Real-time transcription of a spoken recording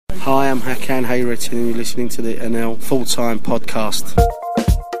Hi, I'm Hakan Hayretin and you're listening to the NL Full-Time Podcast.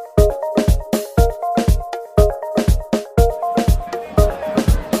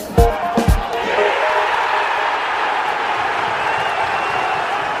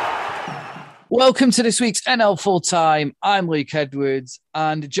 Welcome to this week's NL Full-Time. I'm Luke Edwards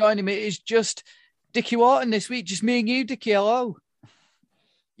and joining me is just Dickie Wharton this week. Just me and you, Dickie. Hello.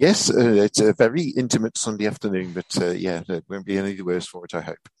 Yes, it's a very intimate Sunday afternoon, but it won't be any the worse for it, I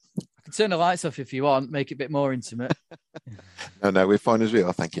hope. I can turn the lights off if you want, make it a bit more intimate. No, we're fine as we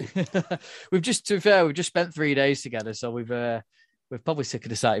are, thank you. We've just spent 3 days together, so we're probably sick of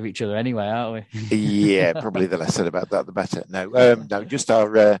the sight of each other anyway, aren't we? Yeah, probably the less said about that, the better. No, just our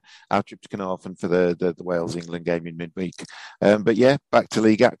trip to Carnarvon for the Wales-England game in midweek. But yeah, back to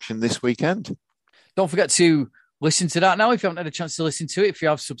league action this weekend. Don't forget to listen to that now. If you haven't had a chance to listen to it, if you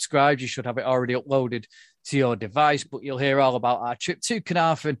have subscribed, you should have it already uploaded to your device. But you'll hear all about our trip to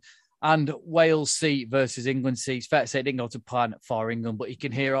Carnarvon and Wales C versus England C. It's fair to say it didn't go to plan for England, but you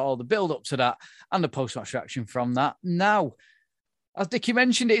can hear all the build-up to that and the post-match reaction from that. Now, as Dickie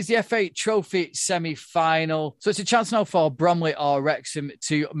mentioned, it is the FA Trophy semi-final. So it's a chance now for Bromley or Wrexham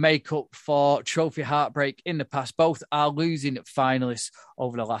to make up for trophy heartbreak in the past. Both are losing finalists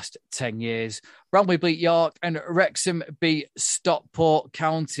over the last 10 years. Bromley beat York and Wrexham beat Stockport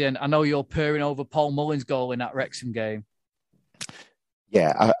County. And I know you're purring over Paul Mullins' goal in that Wrexham game.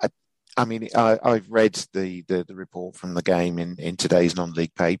 Yeah, I've read the report from the game in today's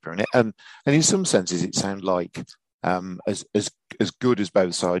non-league paper, and in some senses it sounded like as good as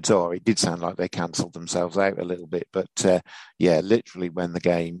both sides are, it did sound like they cancelled themselves out a little bit. But literally when the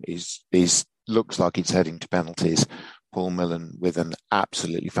game looks like it's heading to penalties, Paul Mullin with an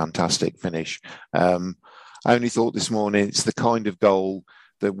absolutely fantastic finish. I only thought this morning it's the kind of goal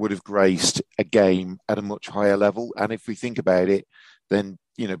that would have graced a game at a much higher level. And if we think about it, then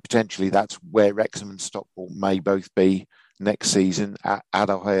potentially that's where Wrexham and Stockport may both be next season at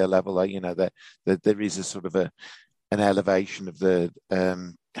a higher level. That there is a sort of an elevation of the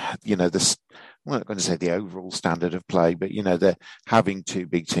I'm not going to say the overall standard of play, but they're having two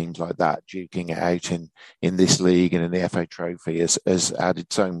big teams like that duking it out in this league and in the FA Trophy has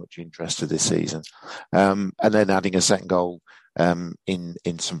added so much interest to this season. And then adding a second goal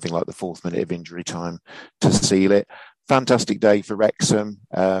in something like the 4th minute of injury time to seal it. Fantastic day for Wrexham.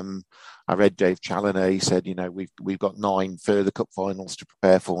 I read Dave Challoner, he said, we've got 9 further cup finals to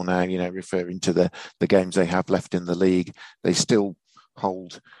prepare for now, referring to the games they have left in the league. They still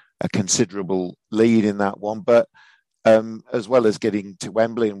hold a considerable lead in that one, but as well as getting to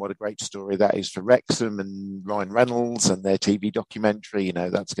Wembley, and what a great story that is for Wrexham and Ryan Reynolds and their TV documentary,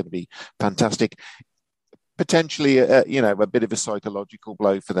 that's going to be fantastic. Potentially, a bit of a psychological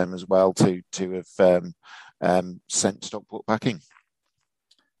blow for them as well to have sent Stockport packing.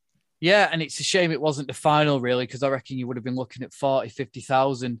 Yeah, and it's a shame it wasn't the final, really, because I reckon you would have been looking at 40,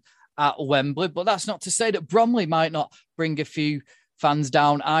 50,000 at Wembley. But that's not to say that Bromley might not bring a few fans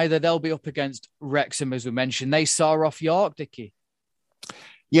down either. They'll be up against Wrexham, as we mentioned. They saw off York, Dickie.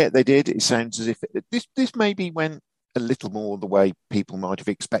 Yeah, they did. It sounds as if this maybe went a little more the way people might have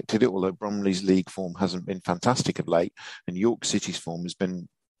expected it, although Bromley's league form hasn't been fantastic of late, and York City's form has been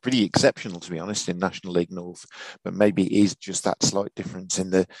pretty exceptional, to be honest, in National League North. But maybe it is just that slight difference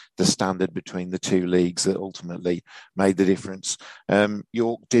in the standard between the two leagues that ultimately made the difference.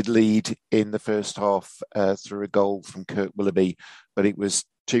 York did lead in the first half through a goal from Kurt Willoughby, but it was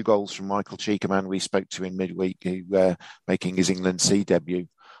 2 goals from Michael Cheek, a man we spoke to in midweek, who making his England C debut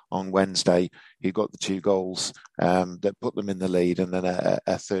on Wednesday, who got the 2 goals that put them in the lead, and then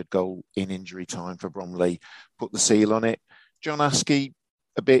a third goal in injury time for Bromley put the seal on it. John Askey,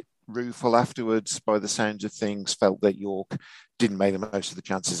 a bit rueful afterwards by the sounds of things, felt that York didn't make the most of the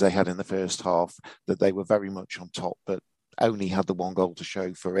chances they had in the first half, that they were very much on top, but only had the 1 goal to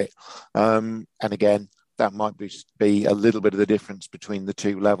show for it. And again, that might be a little bit of the difference between the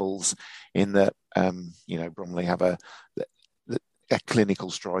two levels in that, Bromley have a clinical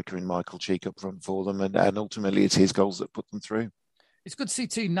striker in Michael Cheek up front for them, and ultimately it's his goals that put them through. It's good to see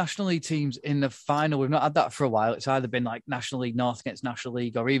 2 National League teams in the final. We've not had that for a while. It's either been like National League North against National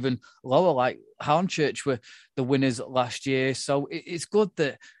League, or even lower, like Hornchurch were the winners last year. So it's good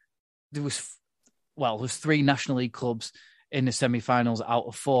that there's 3 National League clubs in the semi-finals out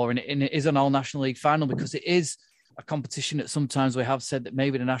of 4, and it is an all-National League final, because it is a competition that sometimes we have said that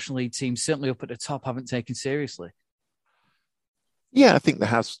maybe the National League teams, certainly up at the top, haven't taken seriously. Yeah, I think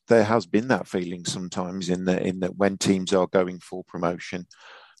there has been that feeling sometimes in that when teams are going for promotion,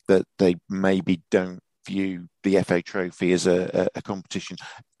 that they maybe don't view the FA Trophy as a competition,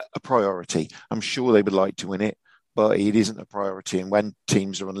 a priority. I'm sure they would like to win it, but it isn't a priority. And when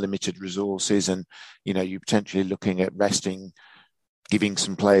teams are on limited resources and, you're potentially looking at giving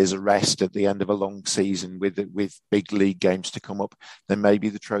some players a rest at the end of a long season with big league games to come up, then maybe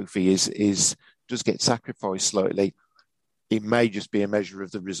the trophy does get sacrificed slightly. It may just be a measure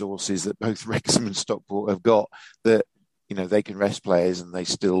of the resources that both Wrexham and Stockport have got, that, they can rest players and they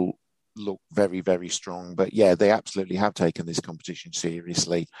still look very, very strong. But yeah, they absolutely have taken this competition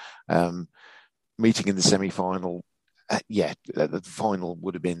seriously. Meeting in the semi-final, the final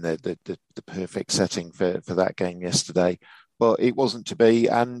would have been the perfect setting for that game yesterday, but it wasn't to be.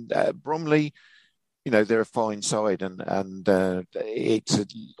 And Bromley, they're a fine side, and it's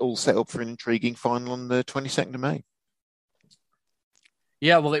all set up for an intriguing final on the 22nd of May.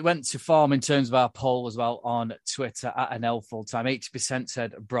 Yeah, well, it went to form in terms of our poll as well on Twitter at NL Fulltime. 80%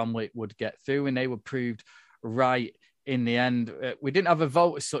 said Bromley would get through, and they were proved right in the end. We didn't have a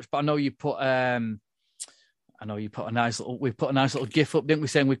vote as such, but I know you put we put a nice little gif up, didn't we,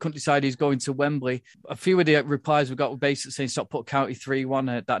 saying we couldn't decide who's going to Wembley. A few of the replies we got were basically saying Stockport County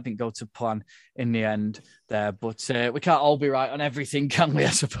 3-1. That didn't go to plan in the end there, but we can't all be right on everything, can we,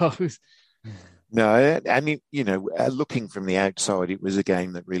 I suppose? No, and looking from the outside, it was a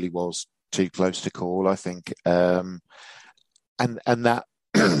game that really was too close to call, I think. And that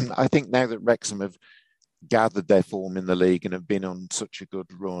I think now that Wrexham have gathered their form in the league and have been on such a good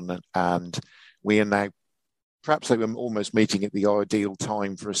run, and we are now, perhaps they were almost meeting at the ideal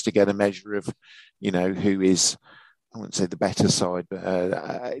time for us to get a measure of, who is, I wouldn't say the better side,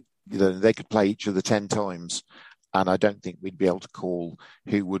 but they could play each other 10 times. And I don't think we'd be able to call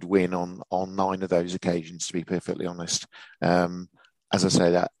who would win on 9 of those occasions, to be perfectly honest. As I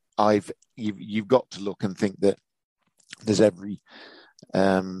say that, you've got to look and think that there's every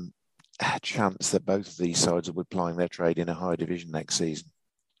chance that both of these sides will be plying their trade in a higher division next season.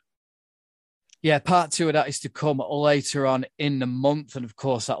 Yeah, part 2 of that is to come later on in the month. And of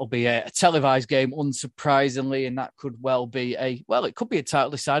course, that'll be a televised game, unsurprisingly. And that could well be it could be a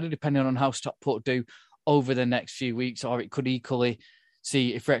title decider, depending on how Stockport do over the next few weeks, or it could equally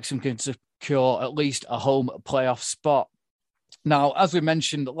see if Wrexham can secure at least a home playoff spot. Now, as we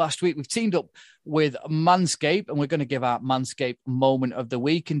mentioned last week, we've teamed up with Manscaped, and we're going to give our Manscaped moment of the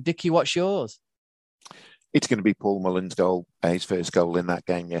week. And Dickie, what's yours? It's going to be Paul Mullen's goal, his first goal in that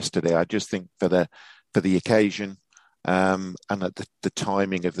game yesterday. I just think for the occasion and at the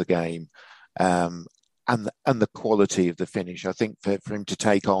timing of the game and the quality of the finish, I think for him to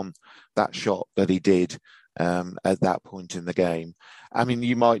take on that shot that he did at that point in the game. I mean,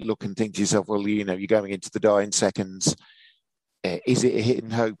 you might look and think to yourself, well, you're going into the dying seconds. Is it a hit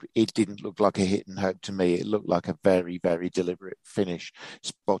and hope? It didn't look like a hit and hope to me. It looked like a very, very deliberate finish.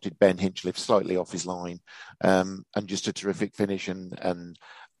 Spotted Ben Hinchliffe slightly off his line, and just a terrific finish. And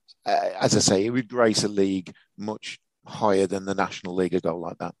as I say, it would grace a league much higher than the National League, a goal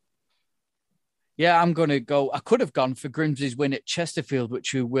like that. Yeah, I'm going to go. I could have gone for Grimsby's win at Chesterfield,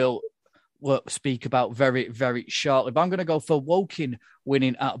 which we will speak about very, very shortly. But I'm going to go for Woking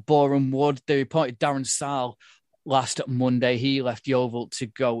winning at Boreham Wood. They appointed Darren Sarll last Monday. He left Yeovil to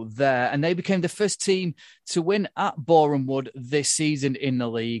go there, and they became the first team to win at Boreham Wood this season in the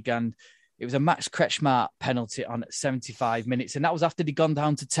league. And it was a Max Kretschmar penalty on 75 minutes, and that was after they'd gone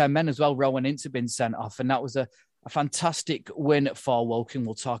down to 10 men as well. Rowan Ince had been sent off, and that was a fantastic win for Woking.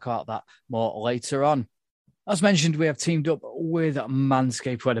 We'll talk about that more later on. As mentioned, we have teamed up with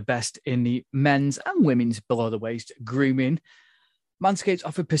Manscaped, who are the best in the men's and women's below-the-waist grooming. Manscaped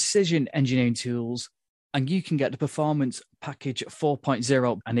offer precision engineering tools, and you can get the Performance Package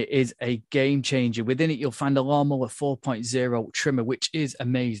 4.0, and it is a game changer. Within it, you'll find a Lawnmower 4.0 trimmer, which is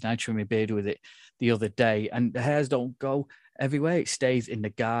amazing. I trimmed my beard with it the other day, and the hairs don't go everywhere. It stays in the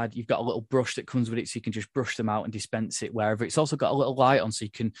guard. You've got a little brush that comes with it, so you can just brush them out and dispense it wherever. It's also got a little light on, so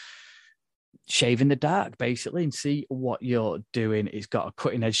you can shave in the dark, basically, and see what you're doing. It's got a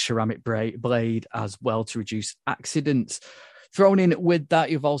cutting-edge ceramic blade as well to reduce accidents. Thrown in with that,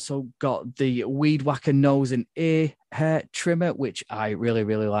 you've also got the Weed Whacker nose and ear hair trimmer, which I really,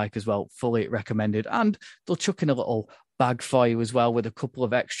 really like as well. Fully recommended. And they'll chuck in a little bag for you as well with a couple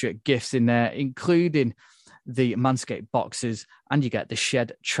of extra gifts in there, including the Manscaped boxes, and you get the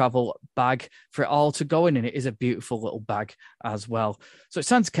Shed travel bag for it all to go in, and it is a beautiful little bag as well. So it's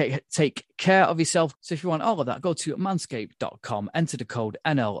time to take care of yourself. So if you want all of that, go to manscaped.com, enter the code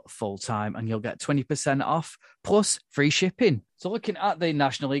NL Fulltime, and you'll get 20% off plus free shipping. So looking at the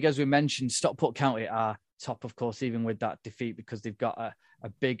National League, as we mentioned, Stockport County are top, of course, even with that defeat, because they've got a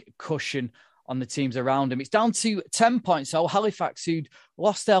big cushion on the teams around him. It's down to 10 points. So Halifax, who'd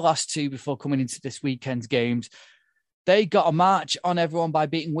lost their last 2 before coming into this weekend's games, they got a march on everyone by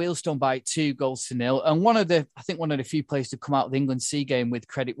beating Wealdstone by 2-0. And one of the few players to come out of the England C game with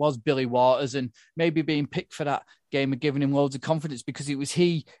credit was Billy Waters, and maybe being picked for that game and giving him loads of confidence because it was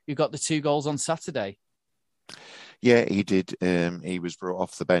he who got the 2 goals on Saturday. Yeah, he did. He was brought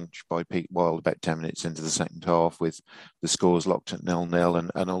off the bench by Pete Wild about 10 minutes into the second half with the scores locked at 0-0,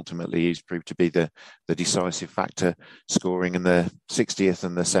 and ultimately he's proved to be the decisive factor, scoring in the 60th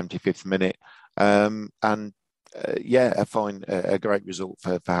and the 75th minute. A great result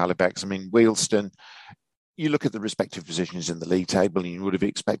for Halifax. I mean, Wealdstone, you look at the respective positions in the league table and you would have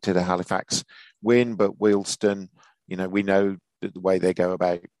expected a Halifax win, but Wealdstone, we know that the way they go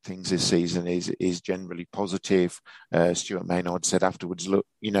about things this season is generally positive. Stuart Maynard said afterwards, look,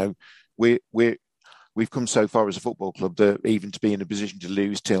 we've come so far as a football club that even to be in a position to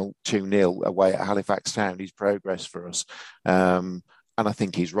lose till 2-0 away at Halifax Town is progress for us. And I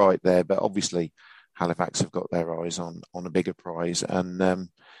think he's right there, but obviously Halifax have got their eyes on a bigger prize. And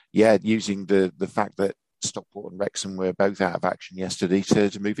using the fact that Stockport and Wrexham were both out of action yesterday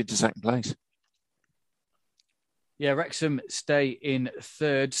to move into second place. Yeah, Wrexham stay in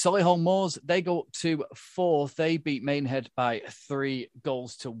third. Solihull Moors, they go up to fourth. They beat Maidenhead by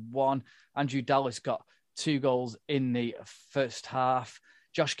 3-1. Andrew Dallas got 2 goals in the first half.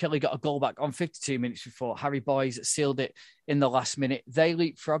 Josh Kelly got a goal back on 52 minutes before Harry Boys sealed it in the last minute. They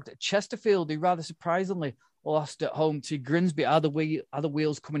leapfrogged Chesterfield, who rather surprisingly lost at home to Grimsby. Other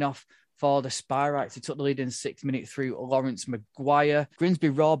wheels coming off for the Spireites, who took the lead in the 6th minute through Lawrence Maguire. Grimsby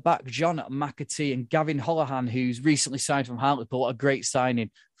roared back John McAtee and Gavin Holohan, who's recently signed from Hartlepool. A great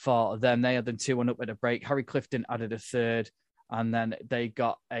signing for them. They had them 2-1 up at a break. Harry Clifton added a third, and then they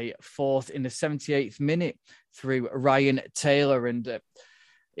got a fourth in the 78th minute through Ryan Taylor. And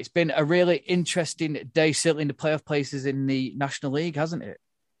it's been a really interesting day, certainly in the playoff places in the National League, hasn't it?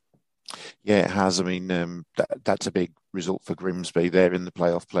 Yeah, it has. I mean, that's a big result for Grimsby. They're in the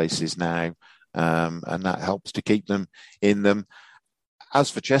playoff places now, and that helps to keep them in them. As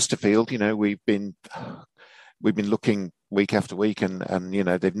for Chesterfield, we've been looking week after week, and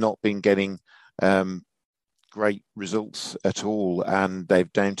they've not been getting great results at all, and they're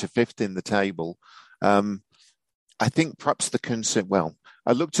down to 5th in the table. I think perhaps the concern. Well,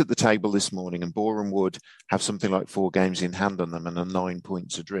 I looked at the table this morning, and Boreham Wood have something like 4 games in hand on them and are 9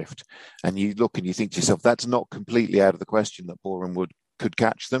 points adrift. And you look and you think to yourself, that's not completely out of the question that Boreham Wood could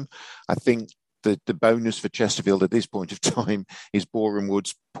catch them. I think the bonus for Chesterfield at this point of time is Boreham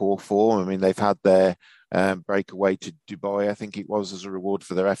Wood's poor form. I mean, they've had their breakaway to Dubai, I think it was, as a reward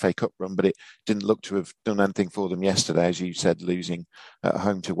for their FA Cup run, but it didn't look to have done anything for them yesterday, as you said, losing at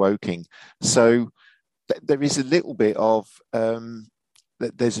home to Woking. So there is a little bit of...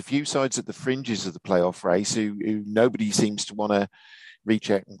 there's a few sides at the fringes of the playoff race who nobody seems to want to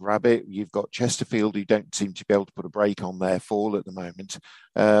reach out and grab it. You've got Chesterfield, who don't seem to be able to put a break on their fall at the moment.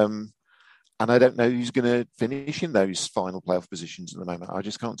 And I don't know who's going to finish in those final playoff positions at the moment. I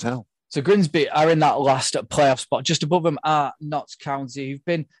just can't tell. So Grimsby are in that last playoff spot. Just above them are Notts County, who've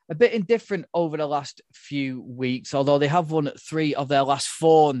been a bit indifferent over the last few weeks, although they have won 3 of their last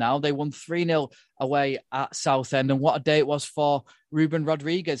 4 now. They won 3-0 away at Southend, and what a day it was for Ruben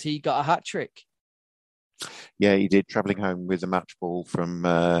Rodriguez. He got a hat-trick. Yeah, he did, travelling home with a match ball from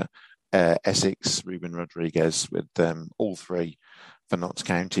Essex, Ruben Rodriguez, with all 3 for Notts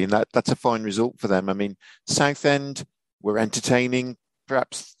County, and that's a fine result for them. I mean, Southend were entertaining,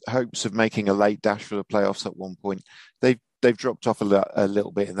 perhaps hopes of making a late dash for the playoffs at one point. They've dropped off a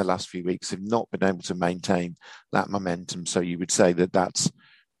little bit in the last few weeks. They've not been able to maintain that momentum. So you would say that that's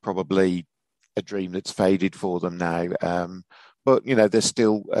probably a dream that's faded for them now. But, they're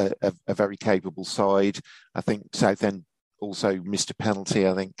still a very capable side. I think Southend also missed a penalty.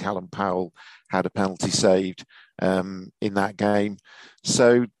 I think Callum Powell had a penalty saved in that game.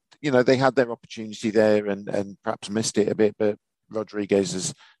 So, they had their opportunity there and perhaps missed it a bit, but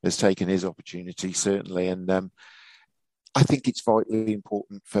Rodriguez has taken his opportunity, certainly. And I think it's vitally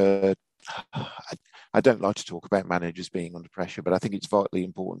important for... I don't like to talk about managers being under pressure, but I think it's vitally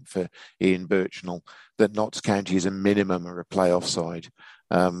important for Ian Birchnell that Notts County is a minimum or a playoff side.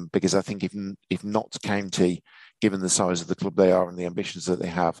 Because I think if Notts County, given the size of the club they are and the ambitions that they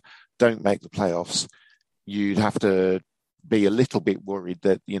have, don't make the playoffs, you'd have to be a little bit worried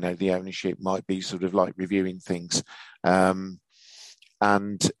that, the ownership might be sort of like reviewing things. It's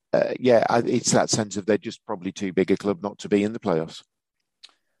that sense of they're just probably too big a club not to be in the playoffs.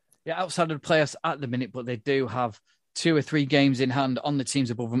 Yeah, outside of the playoffs at the minute, but they do have 2 or 3 games in hand on the teams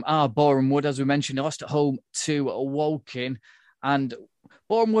above them. Boreham Wood, as we mentioned, they lost at home to Woking. And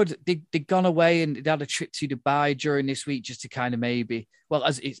Bournemouth, they'd gone away and they had a trip to Dubai during this week just to kind of maybe, well,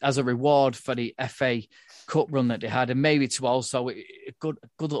 as a reward for the FA Cup run that they had, and maybe to also a good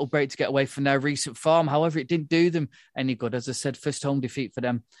little break to get away from their recent form. However, it didn't do them any good. As I said, first home defeat for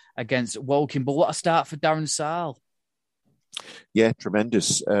them against Woking. But what a start for Darren Sarll. Yeah,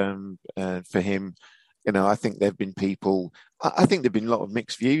 tremendous for him. I think there have been people. I think there've been a lot of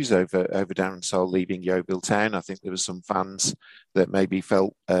mixed views over Darren Sarll leaving Yeovil Town. I think there were some fans that maybe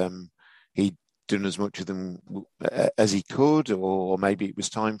felt he'd done as much of them as he could, or maybe it was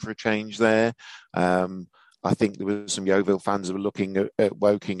time for a change there. I think there were some Yeovil fans that were looking at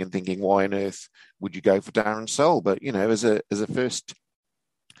Woking and thinking, why on earth would you go for Darren Sarll? But as a first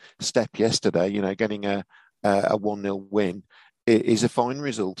step yesterday, getting a 1-0 win is a fine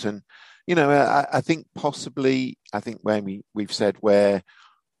result. And I think when we've said where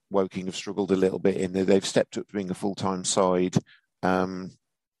Woking have struggled a little bit in there, they've stepped up to being a full-time side.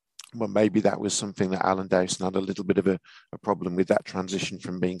 Well, maybe that was something that Alan Dowson had a little bit of a problem with, that transition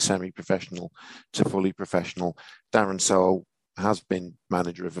from being semi-professional to fully professional. Darren Sarll has been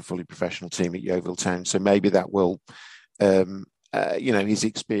manager of a fully professional team at Yeovil Town, so maybe that will, his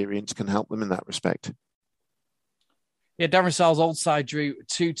experience can help them in that respect. Yeah, Darren Sarll's old side drew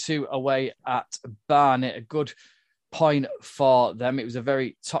 2-2 away at Barnet. A good point for them. It was a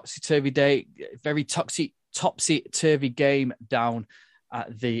very topsy-turvy day, very topsy-turvy game down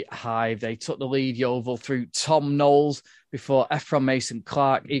at the Hive. They took the lead, Yeovil, through Tom Knowles before Ephron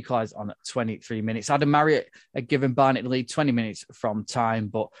Mason-Clark equalised on 23 minutes. Adam Marriott had given Barnet the lead 20 minutes from time,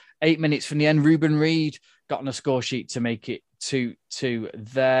 but 8 minutes from the end, Ruben Reid got on a score sheet to make it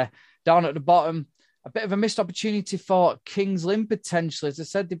 2-2 there. Down at the bottom, a bit of a missed opportunity for Kings Lynn, potentially. As I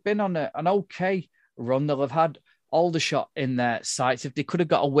said, they've been on an okay run. They'll have had Aldershot in their sights. If they could have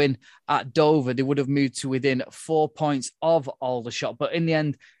got a win at Dover, they would have moved to within 4 points of Aldershot. But in the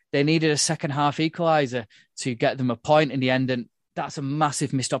end, they needed a second half equaliser to get them a point in the end. And that's a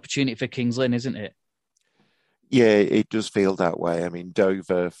massive missed opportunity for Kings Lynn, isn't it? Yeah, it does feel that way. I mean,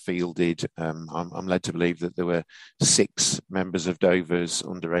 Dover fielded, I'm led to believe that there were 6 members of Dover's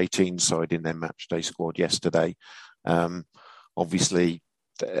under-18 side in their matchday squad yesterday. Obviously,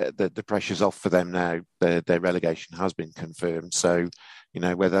 the pressure's off for them now. Their relegation has been confirmed. So,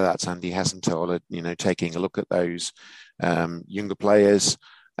 whether that's Andy Hessenthaler, taking a look at those younger players.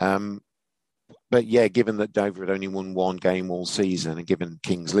 But yeah, given that Dover had only won 1 game all season, and given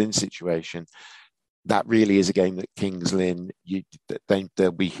Kings Lynn's situation, that really is a game that Kings Lynn,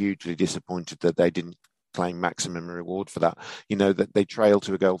 they'll be hugely disappointed that they didn't claim maximum reward for that. That they trailed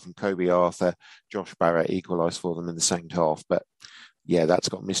to a goal from Kobe Arthur. Josh Barrett equalised for them in the second half. But yeah, that's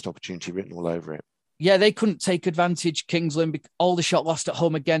got missed opportunity written all over it. Yeah, they couldn't take advantage, Kings Lynn. Aldershot lost at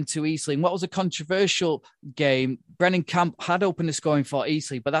home again to Eastleigh. What was a controversial game, Brennan Camp had opened the scoring for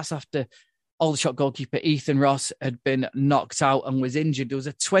Eastleigh, but that's after Aldershot goalkeeper Ethan Ross had been knocked out and was injured. There was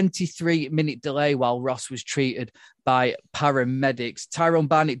a 23-minute delay while Ross was treated by paramedics. Tyrone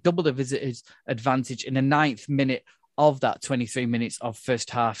Barnett doubled the visitors' advantage in the 9th minute of that 23 minutes of first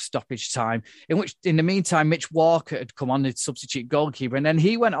half stoppage time, in the meantime, Mitch Walker had come on as substitute goalkeeper, and then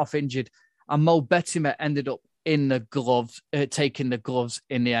he went off injured, and Mo Bettimer ended up in the gloves, taking the gloves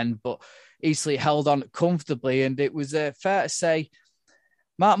in the end. But Eastleigh held on comfortably, and it was fair to say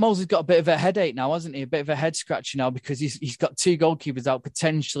Mark Mosley's got a bit of a headache now, hasn't he? A bit of a head scratcher now, because he's got 2 goalkeepers out,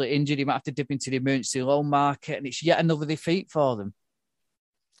 potentially injured. He might have to dip into the emergency loan market, and it's yet another defeat for them.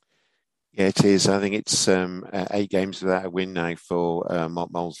 Yeah, it is. I think it's 8 games without a win now for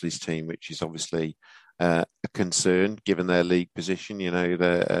Mark Mosley's team, which is obviously a concern given their league position.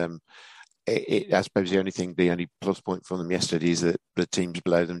 I suppose the only plus point from them yesterday is that the teams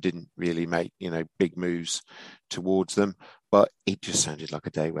below them didn't really make, big moves towards them. But it just sounded like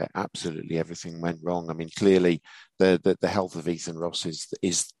a day where absolutely everything went wrong. I mean, clearly the health of Ethan Ross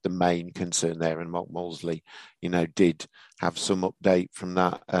is the main concern there. And Mark Mosley, did have some update from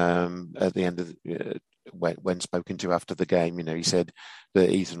that at the end of when spoken to after the game. He said that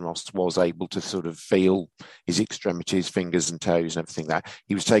Ethan Ross was able to sort of feel his extremities, fingers and toes and everything. That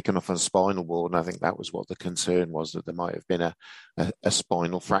he was taken off on a spinal ward, and I think that was what the concern was, that there might have been a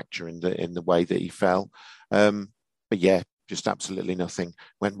spinal fracture in the way that he fell. But yeah, just absolutely nothing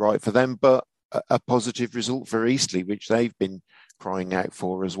went right for them. But a positive result for Eastleigh, which they've been crying out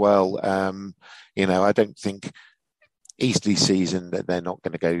for as well. I don't think Eastleigh season that they're not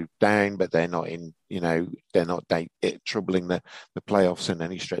going to go down, but they're not in, they're not troubling the playoffs in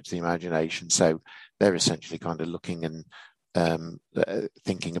any stretch of the imagination. So they're essentially kind of looking and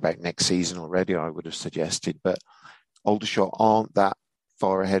thinking about next season already, I would have suggested. But Aldershot aren't that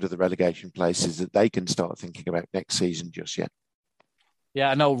far ahead of the relegation places that they can start thinking about next season just yet. Yeah,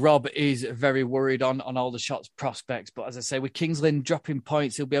 I know Rob is very worried on Aldershot's prospects, but as I say, with Kings Lynn dropping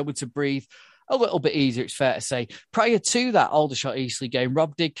points, he'll be able to breathe a little bit easier, it's fair to say. Prior to that Aldershot-Eastleigh game,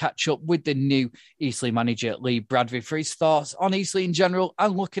 Rob did catch up with the new Eastleigh manager, Lee Bradbury, for his thoughts on Eastleigh in general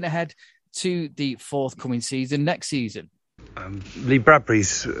and looking ahead to the forthcoming season next season. Lee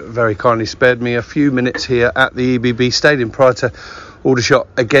Bradbury's very kindly spared me a few minutes here at the EBB Stadium prior to Aldershot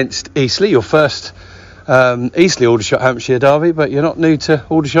against Eastleigh, your first Eastleigh-Aldershot Hampshire derby, but you're not new to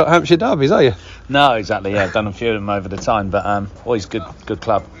Aldershot Hampshire derbies, are you? No, exactly, yeah, I've done a few of them over the time, but always good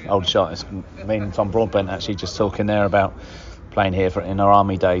club, Aldershot. It's me and Tom Broadbent actually just talking there about playing here in our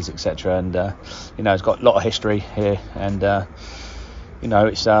army days, etc. And it's got a lot of history here, and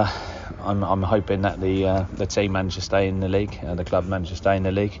it's I'm hoping that the team manage to stay in the league, the club manage to stay in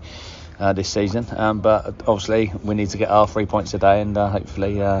the league this season, but obviously we need to get our 3 points today, and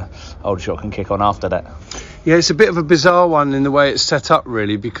hopefully Aldershot can kick on after that. Yeah, it's a bit of a bizarre one in the way it's set up,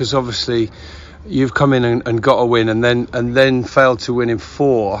 really, because obviously you've come in and got a win and then failed to win in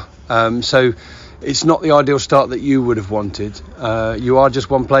 4, so it's not the ideal start that you would have wanted. You are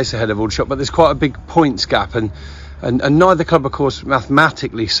just one place ahead of Aldershot, but there's quite a big points gap, and neither club, of course,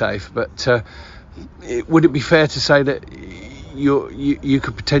 mathematically safe, but would it be fair to say that you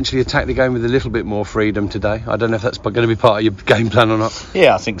could potentially attack the game with a little bit more freedom today? I don't know if that's going to be part of your game plan or not.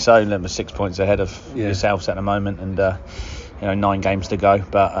 Yeah, I think so. We're 6 points ahead of yourselves at the moment, and 9 games to go.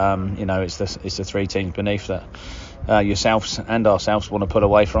 But it's the 3 teams beneath that yourselves and ourselves want to put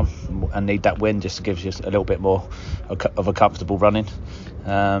away from, and need that win just to give us a little bit more of a comfortable running.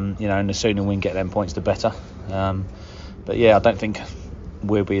 And the sooner we can get them points, the better. But yeah, I don't think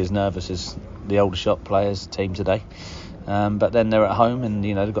we'll be as nervous as the Aldershot players team today. But then they're at home, and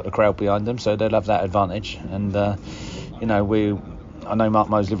they've got the crowd behind them, so they'll have that advantage. And I know Mark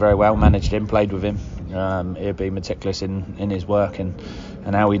Mosley very well, managed him, played with him. He'll be meticulous in his work and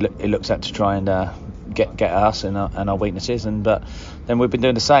how he looks at to try and get us and our weaknesses. But then we've been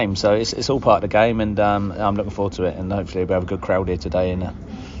doing the same, so it's all part of the game, and I'm looking forward to it. And hopefully we'll have a good crowd here today in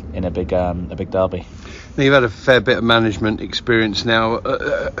a big derby. Now, you've had a fair bit of management experience now.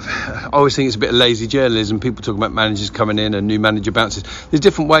 I always think it's a bit of lazy journalism. People talk about managers coming in and new manager bounces. There's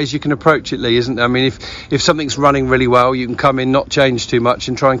different ways you can approach it, Lee, isn't there? I mean, if something's running really well, you can come in, not change too much,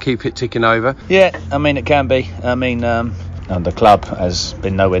 and try and keep it ticking over. Yeah, I mean, it can be. I mean, the club has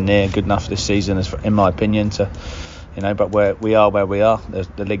been nowhere near good enough this season, in my opinion, but where we are,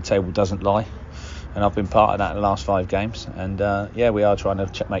 the league table doesn't lie. And I've been part of that in the last 5 games. And we are trying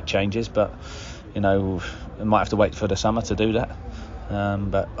to make changes, but we might have to wait for the summer to do that.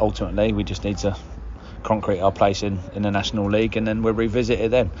 But ultimately, we just need to concrete our place in the National League, and then we'll revisit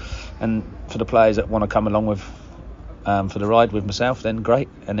it then. And for the players that want to come along with for the ride with myself, then great.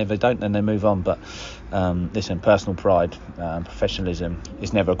 And if they don't, then they move on. But listen, personal pride, professionalism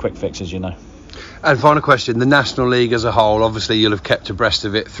is never a quick fix, as you know. And final question, the National League as a whole, obviously you'll have kept abreast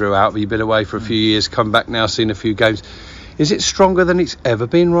of it throughout, but you've been away for a few years, come back now, seen a few games. Is it stronger than it's ever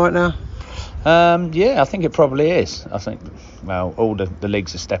been right now? I think it probably is. I think, all the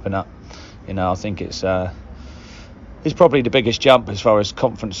leagues are stepping up. I think it's probably the biggest jump as far as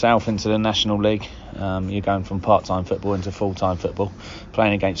Conference South into the National League. You're going from part-time football into full-time football,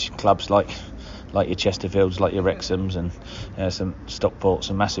 playing against clubs like your Chesterfields, like your Wrexhams, and some Stockports,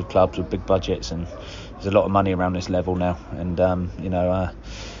 and massive clubs with big budgets, and there's a lot of money around this level now. And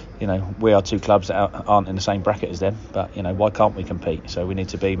we are 2 clubs that aren't in the same bracket as them, but why can't we compete? So we need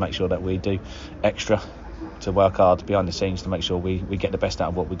to make sure that we do extra to work hard behind the scenes to make sure we get the best out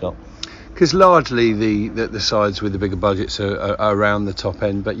of what we got. Because largely the sides with the bigger budgets are around the top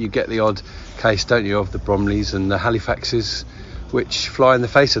end, but you get the odd case, don't you, of the Bromleys and the Halifaxes, which fly in the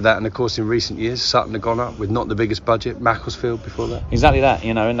face of that. And of course, in recent years, Sutton have gone up with not the biggest budget, Macclesfield before that. Exactly that,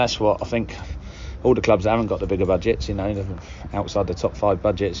 and that's what I think. All the clubs that haven't got the bigger budgets, outside the top 5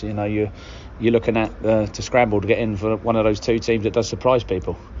 budgets, you're looking at to scramble to get in for one of those 2 teams that does surprise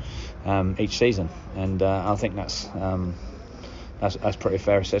people each season. And I think that's pretty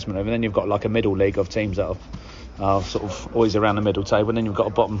fair assessment. And then you've got like a middle league of teams that are sort of always around the middle table, and then you've got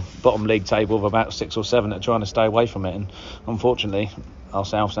a bottom league table of about 6 or 7 that are trying to stay away from it. And unfortunately,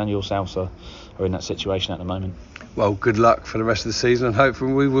 ourselves and yourselves are in that situation at the moment. Well, good luck for the rest of the season, and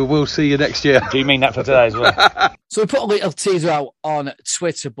hopefully we will see you next year. Do you mean that for today as well? So we put a little teaser out on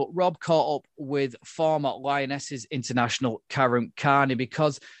Twitter, but Rob caught up with former Lionesses international Karen Carney,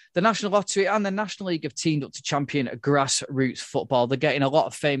 because the National Lottery and the National League have teamed up to champion grassroots football. They're getting a lot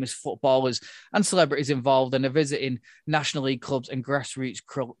of famous footballers and celebrities involved, and are visiting National League clubs and grassroots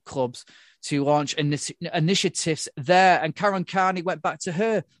clubs to launch initiatives there. And Karen Carney went back to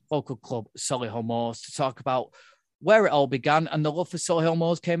her local club, Solihull Moors, to talk about where it all began and the love for Solihull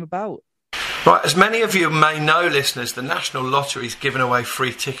Moors came about. Right, as many of you may know, listeners, the National Lottery's given away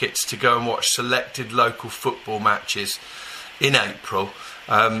free tickets to go and watch selected local football matches in April.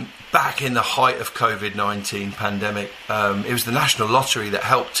 Back in the height of COVID-19 pandemic, it was the National Lottery that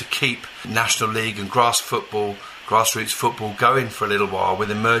helped to keep National League and grassroots football going for a little while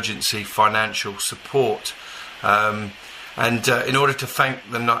with emergency financial support. And in order to thank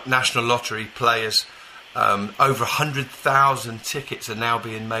the National Lottery players, over 100,000 tickets are now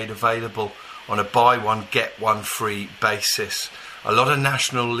being made available on a buy one, get one free basis. A lot of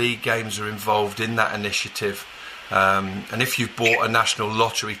National League games are involved in that initiative. And if you've bought a National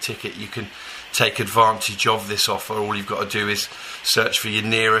Lottery ticket, you can take advantage of this offer. All you've got to do is search for your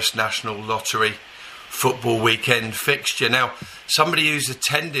nearest National Lottery football weekend fixture. Now, somebody who's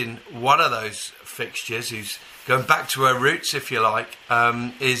attending one of those fixtures, who's going back to her roots, if you like,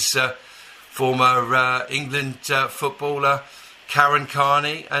 is former England footballer Karen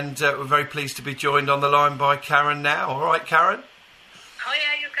Carney, and we're very pleased to be joined on the line by Karen now. All right, Karen? Oh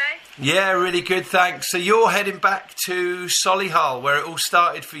yeah, you okay? Yeah, really good, thanks. So you're heading back to Solihull, where it all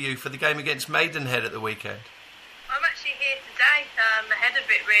started for you for the game against Maidenhead at the weekend. I'm actually here today, ahead of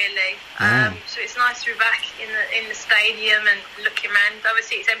it really. So it's nice to be back in the stadium and looking around.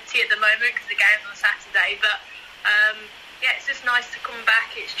 Obviously it's empty at the moment because the game's on Saturday, but yeah, it's just nice to come back.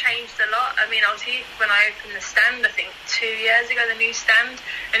 It's changed a lot. I mean, I was here when I opened the stand, I think 2 years ago, the new stand,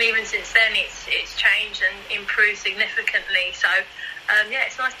 and even since then it's changed and improved significantly. So yeah,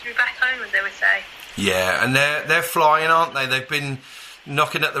 it's nice to be back home, as they would say. Yeah, and they're flying, aren't they? They've been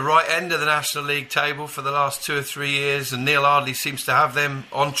knocking at the right end of the National League table for the last 2 or 3 years, and Neil Ardley seems to have them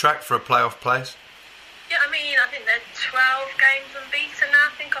on track for a playoff place. Yeah, I mean, I think they're 12 games unbeaten now,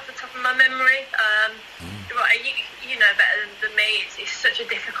 I think, off the top of my memory. Right, you know better than me, it's such a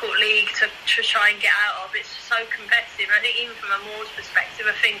difficult league to try and get out of. It's so competitive. I think even from a Moors perspective,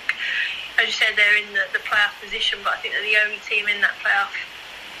 I think, as you said, they're in the playoff position, but I think they're the only team in that playoff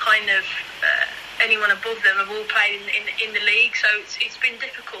kind of... anyone above them have all played in the league, so it's been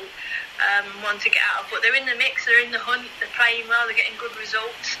difficult one to get out of. But they're in the mix, they're in the hunt, they're playing well, they're getting good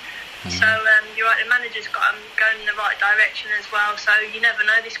results. So you're right, the manager's got them going in the right direction as well, so you never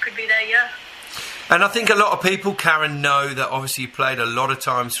know, this could be their year. And I think a lot of people, Karen, know that obviously you played a lot of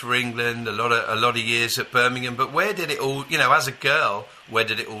times for England, a lot of years at Birmingham. But where did it all, you know, as a girl, where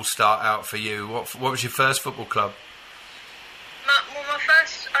did it all start out for you? What was your first football club?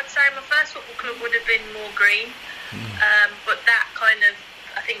 I'd say my first football club would have been Moor Green, but that kind of,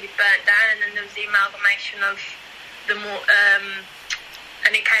 I think it burnt down, and then there was the amalgamation of the Moor,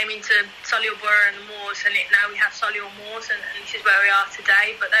 and it came into Solihull Borough and the Moors, and now we have Solihull Moors, and this is where we are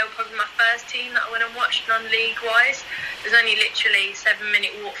today. But they were probably my first team that I went and watched non-league wise. There's only literally a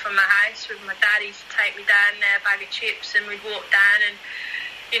 7-minute walk from my house with my dad. He used to take me down there, a bag of chips, and we'd walk down and,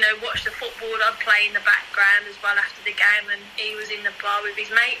 you know, watch the football. I'd play in the background as well after the game, and he was in the bar with his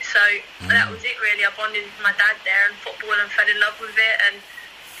mates. So that was it really. I bonded with my dad there and football and fell in love with it. And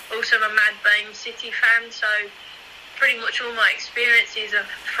also I'm a mad Birmingham City fan, so pretty much all my experiences are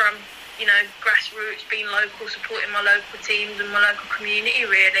from, you know, grassroots, being local, supporting my local teams and my local community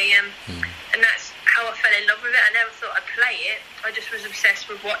really. And that's how I fell in love with it. I never thought I'd play it. I just was obsessed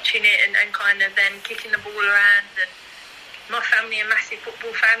with watching it and kind of then kicking the ball around. And my family are massive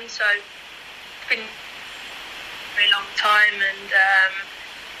football fans, so it's been a very long time, and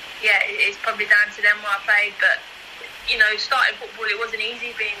yeah, it's probably down to them why I played. But you know, starting football, it wasn't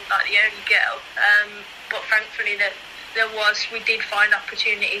easy being like the only girl, but thankfully we did find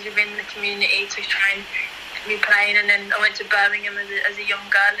opportunities within the community to try and be playing, and then I went to Birmingham as a young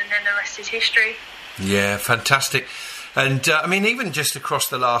girl, and then the rest is history. Yeah, fantastic. And I mean, even just across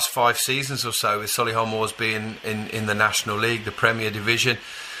the last 5 seasons or so, with Solihull Moors being in the National League, the Premier Division,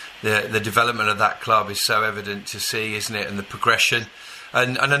 the development of that club is so evident to see, isn't it? And the progression.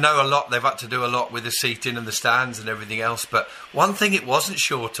 And I know they've had to do a lot with the seating and the stands and everything else. But one thing it wasn't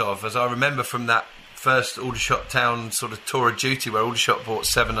short of, as I remember from that first Aldershot Town sort of tour of duty, where Aldershot brought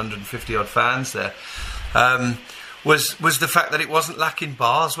 750 odd fans there, was the fact that it wasn't lacking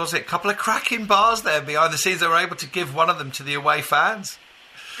bars, was it? A couple of cracking bars there behind the scenes. They were able to give one of them to the away fans.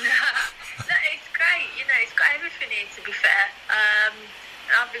 It's great, you know, it's got everything here, to be fair.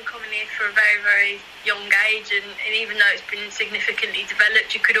 I've been coming here for a very, very young age, and even though it's been significantly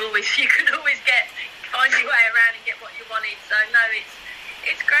developed, you could always find your way around and get what you wanted. So no,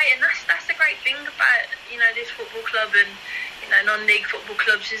 it's great, and that's the great thing about, you know, this football club and, you know, non-league football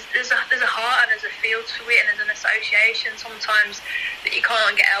clubs is there's a heart and there's a feel to it, and there's an association sometimes that you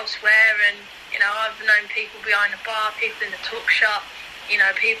can't get elsewhere. And you know, I've known people behind the bar, people in the tuck shop,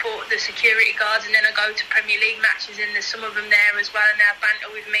 people, the security guards, and then I go to Premier League matches and there's some of them there as well and they have banter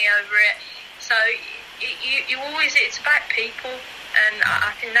with me over it. So you always, it's about people, and I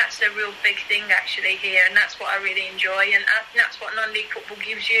think that's the real big thing actually here, and that's what I really enjoy, and I think that's what non-league football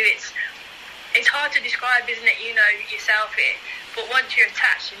gives you. It's hard to describe, isn't it? You know yourself it, but once you're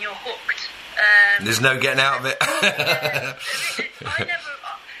attached and you're hooked, there's no getting out of it. I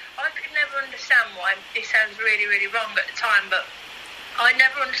could never understand why. This sounds really, really wrong at the time, but I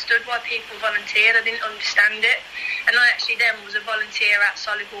never understood why people volunteered. I didn't understand it, and I actually then was a volunteer at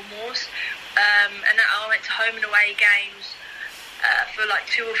Solihull Moors, and I went to home and away games for like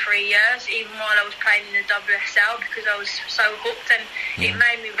 2 or 3 years, even while I was playing in the WSL, because I was so hooked, and it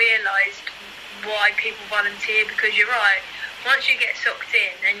made me realise why people volunteer, because you're right, once you get sucked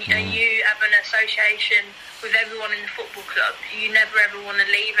in and you have an association with everyone in the football club, you never ever want to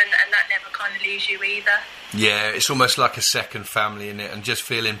leave, and that never kind of leaves you either. Yeah, it's almost like a second family in it, and just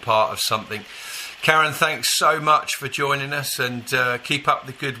feeling part of something. Karen, thanks so much for joining us, and keep up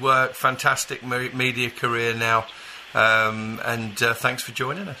the good work. Fantastic media career now, and thanks for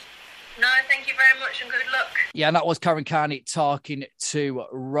joining us. No, thank you very much, and good luck. Yeah, and that was Karen Carney talking to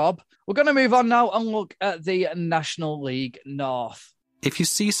Rob. We're going to move on now and look at the National League North. If you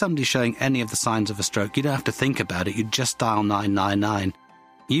see somebody showing any of the signs of a stroke, you don't have to think about it. You just dial 999.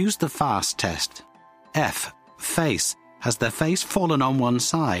 Use the FAST test. F. Face. Has their face fallen on one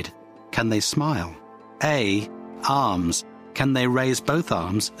side? Can they smile? A. Arms. Can they raise both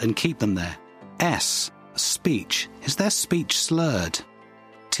arms and keep them there? S. Speech. Is their speech slurred?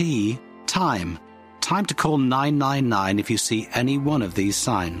 T. Time. Time to call 999 if you see any one of these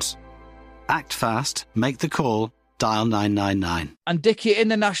signs. Act fast, make the call, dial 999. And Dickie, in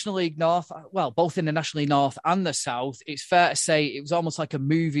the National League North, well, both in the National League North and the South, it's fair to say it was almost like a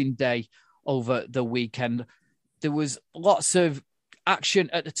moving day over the weekend. There was lots of action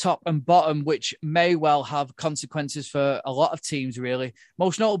at the top and bottom, which may well have consequences for a lot of teams, really.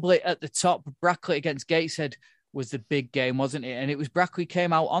 Most notably at the top, Brackley against Gateshead was the big game, wasn't it? And it was Brackley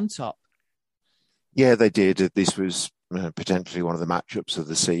came out on top. Yeah, they did. This was potentially one of the matchups of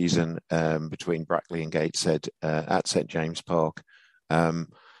the season between Brackley and Gateshead at St James Park. And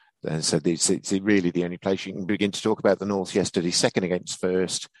so it's really the only place you can begin to talk about the North yesterday. Second against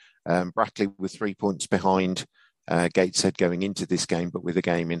first. Brackley were 3 points behind Gateshead going into this game, but with a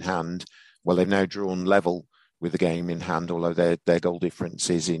game in hand. Well, they've now drawn level with the game in hand, although their goal difference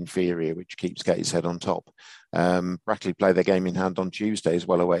is inferior, which keeps Gateshead on top. Brackley play their game in hand on Tuesday as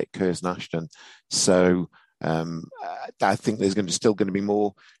well away at Curzon Ashton. So I think there's still going to be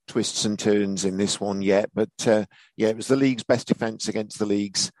more twists and turns in this one yet. But it was the league's best defence against the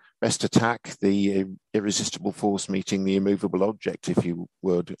league's best attack, the irresistible force meeting the immovable object, if you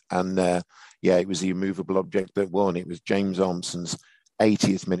would. And it was the immovable object that won. It was James Armson's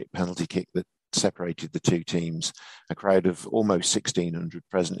 80th minute penalty kick that separated the two teams. A crowd of almost 1,600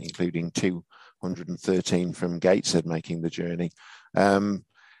 present, including 213 from Gateshead making the journey.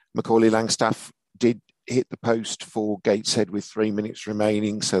 Macaulay Langstaff did hit the post for Gateshead with 3 minutes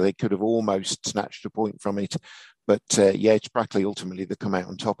remaining, so they could have almost snatched a point from it. But it's Brackley ultimately that come out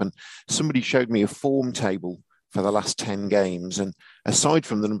on top. And somebody showed me a form table for the last 10 games. And aside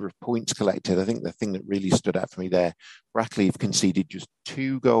from the number of points collected, I think the thing that really stood out for me there, Brackley have conceded just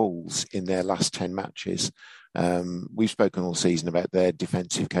 2 goals in their last 10 matches. We've spoken all season about their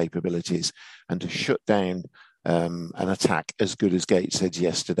defensive capabilities, and to shut down an attack as good as Gateshead's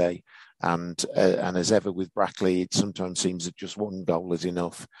yesterday. And as ever with Brackley, it sometimes seems that just 1 goal is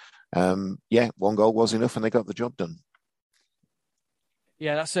enough. 1 goal was enough and they got the job done.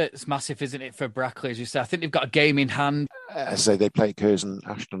 Yeah, it's massive, isn't it, for Brackley, as you say. I think they've got a game in hand. As I say, they play Curzon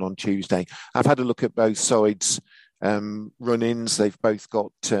Ashton on Tuesday. I've had a look at both sides' run-ins. They've both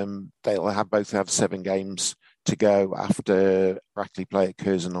got, they'll both have 7 games to go after Brackley play at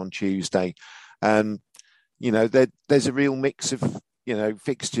Curzon on Tuesday. There's a real mix of,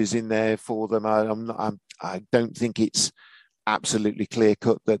 fixtures in there for them. I don't think it's absolutely clear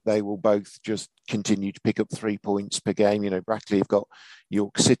cut that they will both just continue to pick up 3 points per game. Brackley have got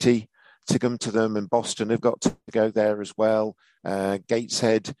York City to come to them, and Boston have got to go there as well.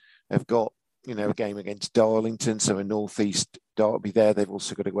 Gateshead have got, a game against Darlington, so a northeast derby there. They've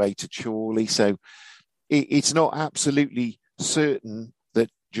also got to go away to Chorley. So it's not absolutely certain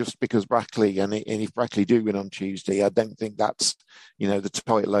that just because Brackley, and if Brackley do win on Tuesday, I don't think that's, the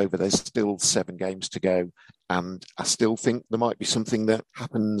title over. There's still 7 games to go. And I still think there might be something that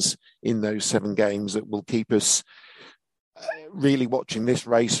happens in those 7 games that will keep us really watching this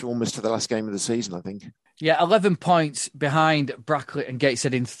race almost to the last game of the season, I think. Yeah, 11 points behind Brackley and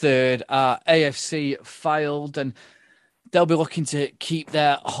Gateshead in third are AFC Fylde. And they'll be looking to keep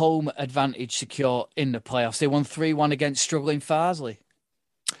their home advantage secure in the playoffs. They won 3-1 against struggling Farsley.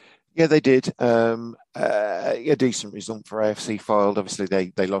 Yeah, they did. A decent result for AFC Fylde.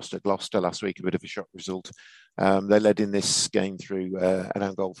 Obviously, they lost at Gloucester last week, a bit of a shock result. They led in this game through an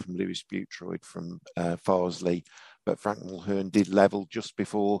own goal from Lewis Buttroyd from Farsley, but Frank Mulhern did level just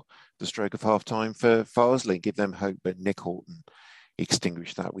before the stroke of half-time for Farsley, give them hope, but Nick Horton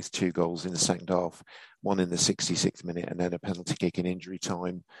extinguished that with 2 goals in the second half, one in the 66th minute and then a penalty kick in injury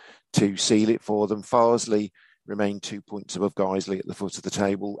time to seal it for them. Farsley remain 2 points above Guiseley at the foot of the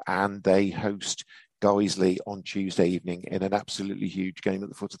table, and they host Guiseley on Tuesday evening in an absolutely huge game at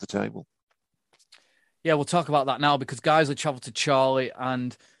the foot of the table. Yeah, we'll talk about that now because Guiseley travelled to Chorley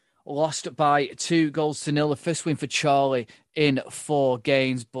and lost by 2-0. The first win for Chorley in 4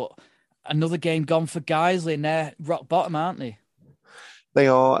 games, but another game gone for Guiseley, and they're rock bottom, aren't they? They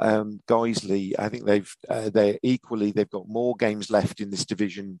are. Guiseley, I think they've got more games left in this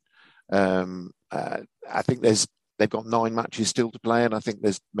division. I think they've got 9 matches still to play, and I think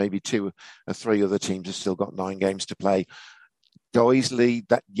there's maybe 2 or 3 other teams have still got 9 games to play. Guiseley,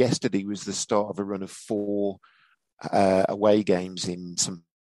 that yesterday was the start of a run of 4 away games in something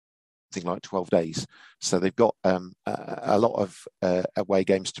like 12 days. So they've got a lot of away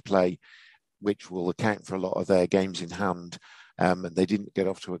games to play, which will account for a lot of their games in hand. And they didn't get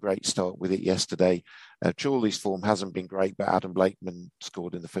off to a great start with it yesterday. Chorley's form hasn't been great, but Adam Blakeman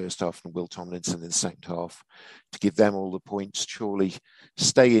scored in the first half and Will Tomlinson in the second half to give them all the points. Chorley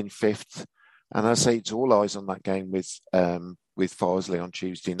stay in 5th. And I say it's all eyes on that game with Farsley on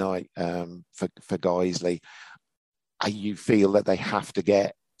Tuesday night for Guiseley. You feel that they have to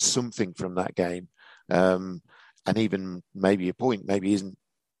get something from that game. And even maybe a point maybe isn't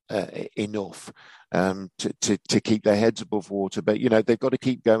enough to keep their heads above water. But, they've got to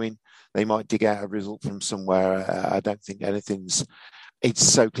keep going. They might dig out a result from somewhere. I don't think it's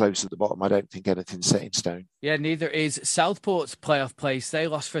so close at the bottom. I don't think anything's set in stone. Yeah, neither is Southport's playoff place. They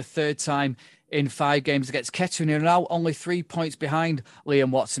lost for a 3rd time in 5 games against Kettering, and are now only 3 points behind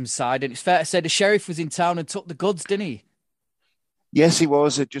Liam Watson's side. And it's fair to say the Sheriff was in town and took the goods, didn't he? Yes, he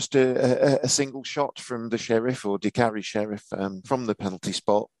was. Just a single shot from the Sheriff, or Dicari Sheriff, from the penalty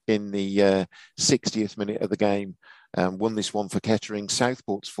spot in the 60th minute of the game. Won this one for Kettering.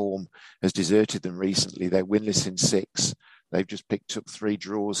 Southport's form has deserted them recently. They're winless in 6. They've just picked up 3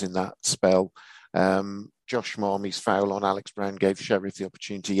 draws in that spell. Josh Marmy's foul on Alex Brown gave Sheriff the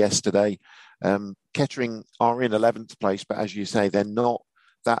opportunity yesterday. Kettering are in 11th place, but as you say, they're not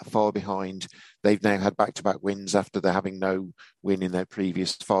that far behind. They've now had back-to-back wins after they're having no win in their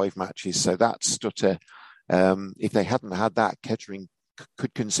previous 5 matches. So that stutter, if they hadn't had that, Kettering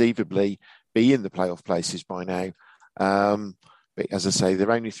could conceivably be in the playoff places by now. But as I say,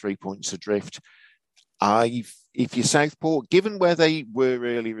 they're only 3 points adrift. If you're Southport, given where they were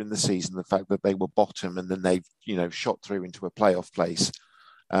earlier in the season, the fact that they were bottom and then they've shot through into a playoff place,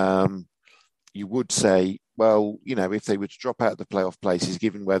 you would say, well, if they were to drop out of the playoff places,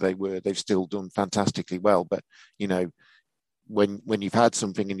 given where they were, they've still done fantastically well. But, when you've had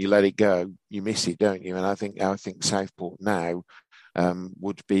something and you let it go, you miss it, don't you? And I think Southport now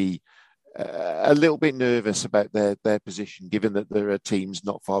would be a little bit nervous about their position, given that there are teams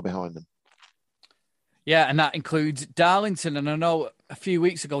not far behind them. Yeah, and that includes Darlington. And I know a few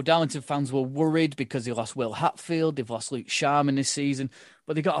weeks ago, Darlington fans were worried because they lost Will Hatfield, they've lost Luke Sharman this season,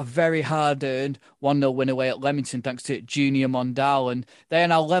 but they got a very hard-earned 1-0 win away at Leamington thanks to Junior Mondal, and they are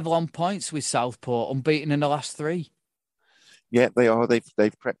now level on points with Southport, unbeaten in the last 3. Yeah, they are.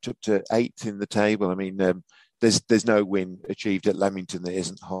 They've crept up to 8th in the table. I mean, there's no win achieved at Leamington that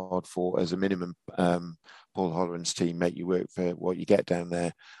isn't hard fought. As a minimum, Paul Holloran's team make you work for what you get down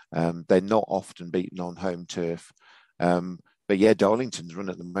there. They're not often beaten on home turf. But yeah, Darlington's run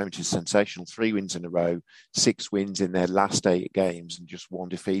at the moment is sensational. 3 wins in a row, 6 wins in their last 8 games, and just 1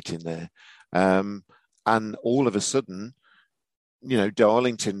 defeat in there. And all of a sudden,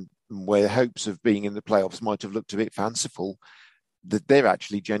 Darlington, where hopes of being in the playoffs might have looked a bit fanciful, that they're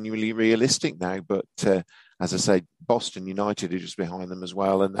actually genuinely realistic now. But as I say, Boston United are just behind them as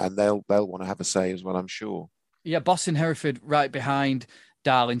well, and they'll want to have a say as well, I'm sure. Yeah, Boston Hereford right behind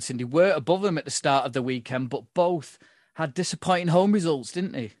Darlington. They were above them at the start of the weekend, but both had disappointing home results,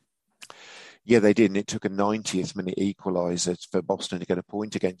 didn't they? Yeah, they did, and it took a 90th minute equaliser for Boston to get a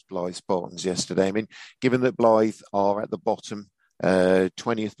point against Blythe Spartans yesterday. I mean, given that Blythe are at the bottom,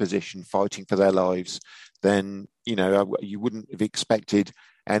 20th position, fighting for their lives, then, you wouldn't have expected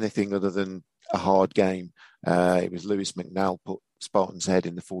anything other than a hard game. It was Lewis McNall put Spartans ahead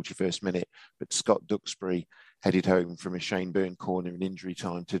in the 41st minute, but Scott Duxbury headed home from a Shane Byrne corner in injury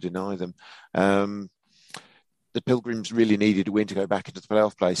time to deny them. the Pilgrims really needed a win to go back into the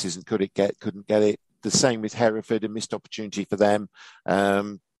playoff places and couldn't get it. The same with Hereford, a missed opportunity for them.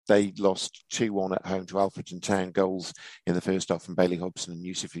 They lost 2-1 at home to Alfreton Town, goals in the first half from Bailey Hobson and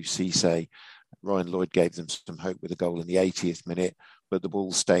Yusufu Cisse. Ryan Lloyd gave them some hope with a goal in the 80th minute, but the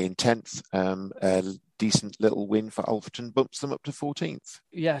Bulls stay in 10th. A decent little win for Alfreton bumps them up to 14th.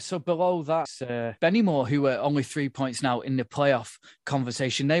 Yeah, so below that, Bennymore, who are only 3 points now in the playoff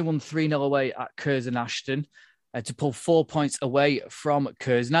conversation, they won 3-0 away at Curzon Ashton to pull 4 points away from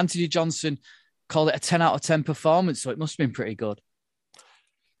Curzon. Anthony Johnson called it a 10 out of 10 performance, so it must have been pretty good.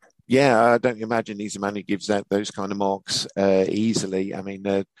 Yeah, I don't imagine he's a man who gives out those kind of marks easily. I mean,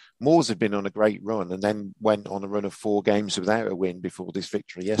 Moors have been on a great run and then went on a run of 4 games without a win before this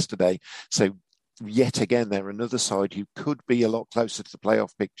victory yesterday. So yet again, they're another side who could be a lot closer to the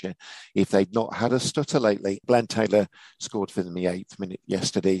playoff picture if they'd not had a stutter lately. Glenn Taylor scored for them in the 8th minute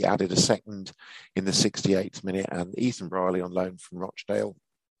yesterday, added a second in the 68th minute, and Ethan Briley on loan from Rochdale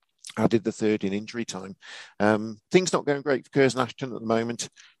added the third in injury time. Things not going great for Curzon Ashton at the moment.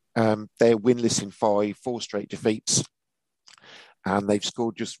 They're winless in 4 straight defeats, and they've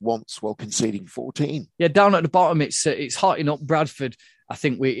scored just once while conceding 14. Yeah, down at the bottom, it's hotting up. Bradford, I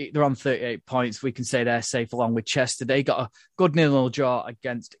think they're on 38 points. We can say they're safe along with Chester. They got a good 0-0 draw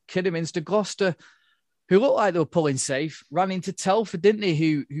against Kidderminster. Gloucester, who looked like they were pulling safe, ran into Telford, didn't they?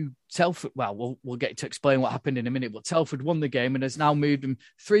 Who Telford, well, we'll get to explain what happened in a minute, but Telford won the game and has now moved them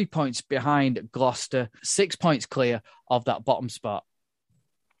 3 points behind Gloucester, 6 points clear of that bottom spot.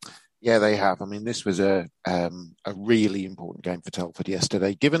 Yeah, they have. I mean, this was a really important game for Telford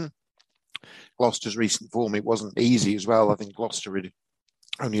yesterday. Given Gloucester's recent form, it wasn't easy as well. I think Gloucester had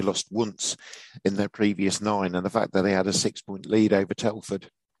only lost once in their previous 9, and the fact that they had a 6-point lead over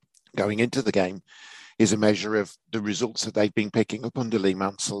Telford going into the game is a measure of the results that they've been picking up under Lee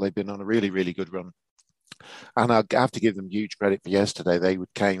Mansell. They've been on a really, really good run. And I have to give them huge credit for yesterday. They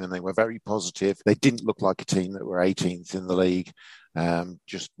came and they were very positive. They didn't look like a team that were 18th in the league,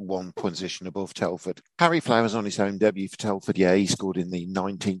 just 1 position above Telford. Harry Flowers on his home debut for Telford. Yeah, he scored in the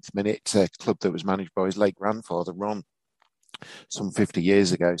 19th minute. A club that was managed by his late grandfather, Ron, some 50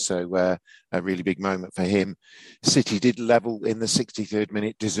 years ago. So a really big moment for him. City did level in the 63rd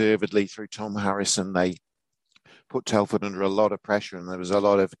minute deservedly through Tom Harrison. They put Telford under a lot of pressure, and there was a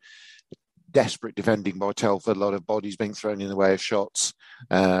lot of desperate defending by Telford, a lot of bodies being thrown in the way of shots,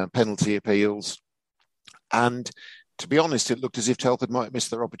 penalty appeals. And to be honest, it looked as if Telford might miss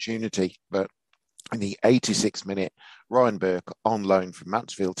their opportunity. But in the 86th minute, Ryan Burke, on loan from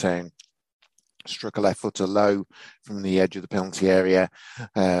Mansfield Town, struck a left footer low from the edge of the penalty area,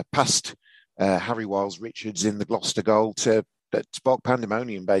 past Harry Wiles-Richards in the Gloucester goal to spark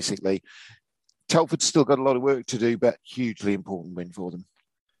pandemonium, basically. Telford's still got a lot of work to do, but hugely important win for them.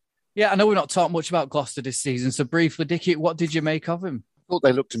 Yeah, I know we're not talking much about Gloucester this season, so briefly, Dickie, what did you make of him? I thought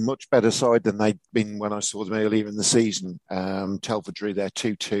they looked a much better side than they'd been when I saw them earlier in the season. Telford drew their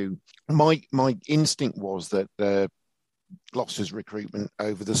 2-2. My instinct was that Gloucester's recruitment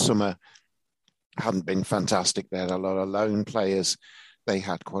over the summer hadn't been fantastic. They had a lot of loan players. They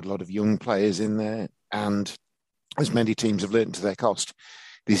had quite a lot of young players in there. And as many teams have learned to their cost,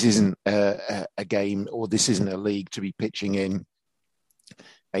 this isn't a game, or this isn't a league to be pitching in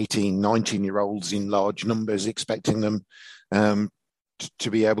 18, 19-year-olds in large numbers, expecting them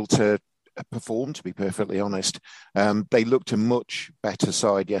to be able to perform, to be perfectly honest. They looked a much better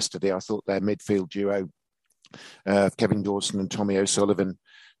side yesterday. I thought their midfield duo, Kevin Dawson and Tommy O'Sullivan,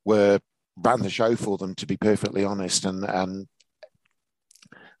 ran the show for them, to be perfectly honest. And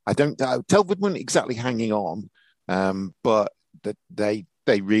I don't know, Telford weren't exactly hanging on, but that they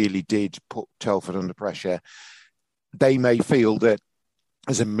really did put Telford under pressure. They may feel that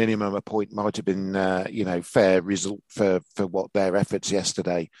as a minimum, a point might have been, fair result for what their efforts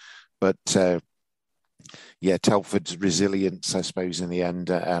yesterday. But Telford's resilience, I suppose, in the end,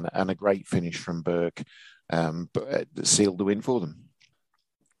 and a great finish from Burke, but sealed the win for them.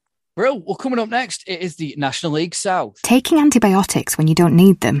 Brill, well, coming up next, it is the National League South. Taking antibiotics when you don't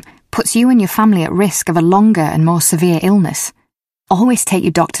need them puts you and your family at risk of a longer and more severe illness. Always take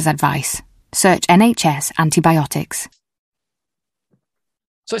your doctor's advice. Search NHS antibiotics.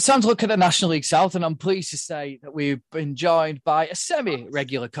 So it's time to look at the National League South, and I'm pleased to say that we've been joined by a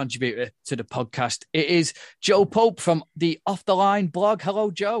semi-regular contributor to the podcast. It is Joe Pope from the Off The Line blog.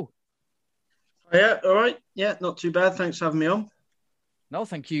 Hello, Joe. Yeah, all right. Yeah, not too bad. Thanks for having me on. No,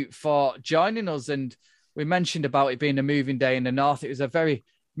 thank you for joining us. And we mentioned about it being a moving day in the north. It was a very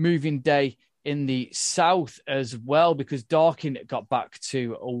moving day in the south as well, because Dorking got back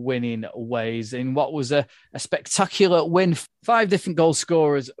to winning ways in what was a spectacular win. 5 different goal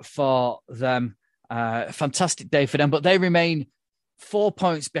scorers for them. Fantastic day for them, but they remain 4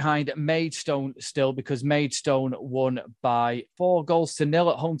 points behind Maidstone still, because Maidstone won by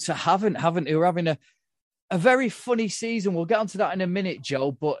 4-0 at home to Havant, who are having a very funny season. We'll get onto that in a minute,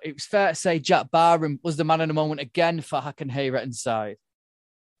 Joe, but it was fair to say Jack Barham was the man of the moment again for Hacken Hayretton's side.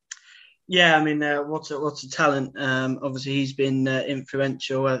 Yeah, I mean, what's a talent. Obviously, he's been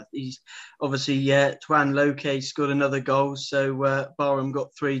influential. He's obviously, Tuan Loke scored another goal, so Barham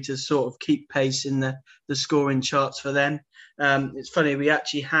got 3 to sort of keep pace in the scoring charts for them. It's funny, we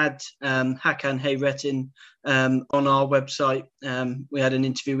actually had Hakan Hayretton on our website. We had an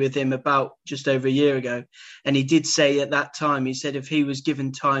interview with him about just over a year ago, and he did say at that time, he said if he was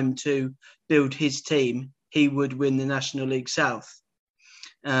given time to build his team, he would win the National League South.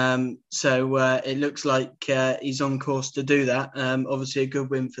 So it looks like he's on course to do that. Obviously a good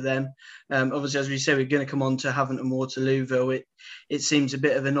win for them. Obviously, as we say, we're going to come on to Havant and Waterlooville. It seems a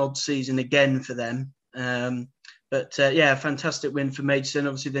bit of an odd season again for them. But fantastic win for Maidstone.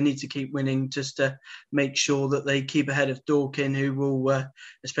 Obviously, they need to keep winning just to make sure that they keep ahead of Dorking, who will,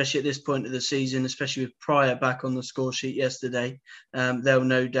 especially at this point of the season, especially with Pryor back on the score sheet yesterday, they'll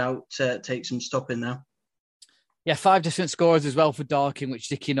no doubt take some stopping now. Yeah, 5 different scorers as well for Dorking, which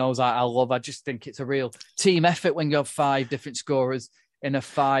Dickie knows I love. I just think it's a real team effort when you have 5 different scorers in a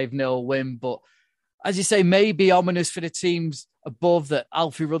 5-0 win. But as you say, maybe ominous for the teams above that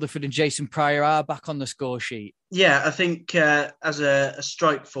Alfie Rutherford and Jason Pryor are back on the score sheet. Yeah, I think as a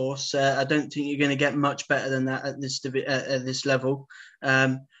strike force, I don't think you're going to get much better than that at this level.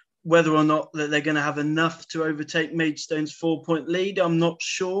 Whether or not that they're going to have enough to overtake Maidstone's 4-point lead, I'm not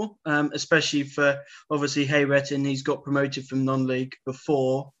sure, especially for, obviously, Hayretton. He's got promoted from non-league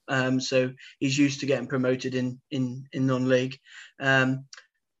before, so he's used to getting promoted in non-league.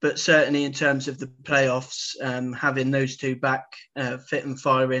 But certainly in terms of the playoffs, having those two back fit and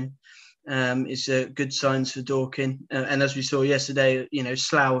firing is good signs for Dorking. And as we saw yesterday,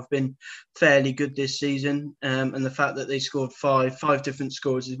 Slough have been fairly good this season. And the fact that they scored five different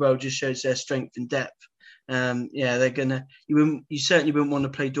scores as well just shows their strength and depth. They're gonna. You certainly wouldn't want to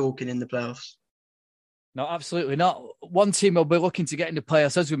play Dorking in the playoffs. No, absolutely not. One team will be looking to get into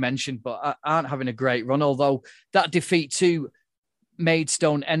playoffs, as we mentioned, but aren't having a great run. Although that defeat to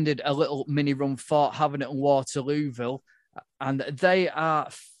Maidstone ended a little mini run for Havant and Waterlooville, and they are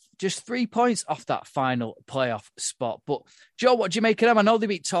just 3 points off that final playoff spot. But Joe, what do you make of them? I know they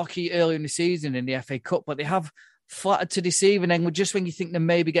beat Torquay earlier in the season in the FA Cup, but they have flattered to deceive, and then just when you think they're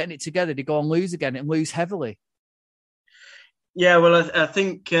maybe getting it together, they go and lose again and lose heavily. Yeah, well, I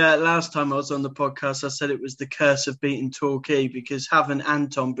think last time I was on the podcast, I said it was the curse of beating Torquay, because Havant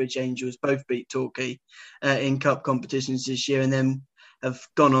and Tonbridge Angels both beat Torquay in cup competitions this year, and then have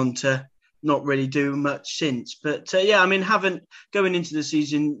gone on to not really do much since. But Havant going into the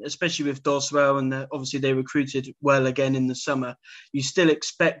season, especially with Doswell, and obviously they recruited well again in the summer, you still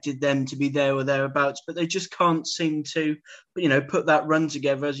expected them to be there or thereabouts, but they just can't seem to, put that run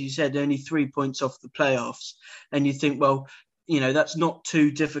together. As you said, only 3 points off the playoffs. And you think, well, that's not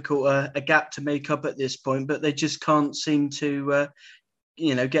too difficult a gap to make up at this point, but they just can't seem to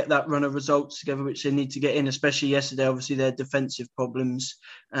get that run of results together, which they need to get in, especially yesterday. Obviously, their defensive problems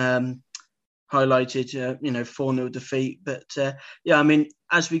highlighted, 4-0 defeat. But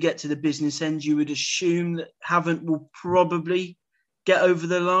as we get to the business end, you would assume that Havant will probably get over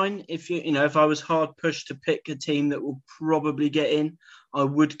the line. If I was hard pushed to pick a team that will probably get in, I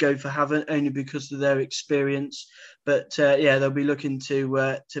would go for Havant, only because of their experience. But they'll be looking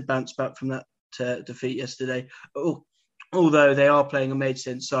to bounce back from that defeat yesterday. Although they are playing a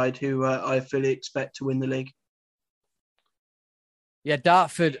Maidstone side who I fully expect to win the league. Yeah,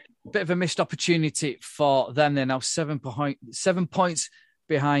 Dartford, bit of a missed opportunity for them. They're now 7 points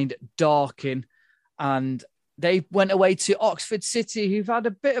behind Dorking, and they went away to Oxford City, who've had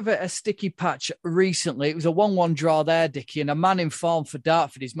a bit of a sticky patch recently. It was a 1-1 draw there, Dickie, and a man in form for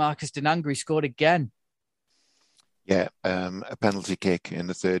Dartford is Marcus Denangri, scored again. Yeah, a penalty kick in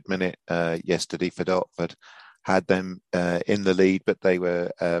the 3rd minute yesterday for Dartford had them in the lead, but they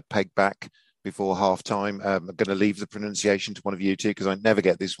were pegged back before half-time. I'm going to leave the pronunciation to one of you two, because I never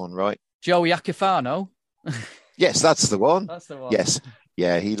get this one right. Joe Iacofano? Yes, that's the one. That's the one. Yes.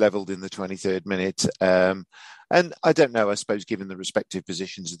 Yeah, he levelled in the 23rd minute. And I don't know, I suppose, given the respective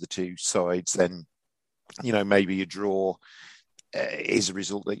positions of the two sides, then, maybe a draw is a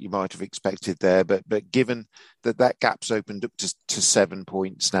result that you might have expected there. But given that gap's opened up to 7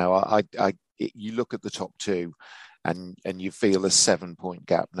 points now, you look at the top two, and you feel a 7-point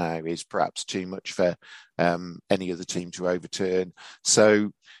gap now is perhaps too much for any other team to overturn.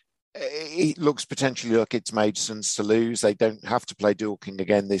 So it looks potentially like it's Maidstone's to lose. They don't have to play Dorking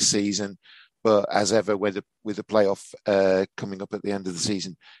again this season. But as ever, with a playoff coming up at the end of the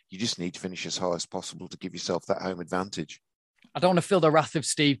season, you just need to finish as high as possible to give yourself that home advantage. I don't want to feel the wrath of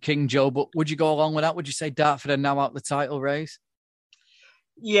Steve King, Joe, but would you go along with that? Would you say Dartford are now out the title race?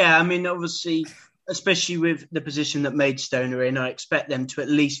 Yeah, I mean, obviously, especially with the position that Maidstone are in, I expect them to at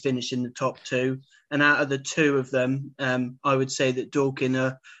least finish in the top two. And out of the two of them, I would say that Dorking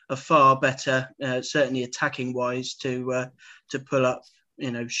are far better, certainly attacking wise, to pull up,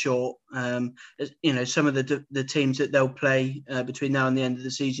 short. Some of the teams that they'll play between now and the end of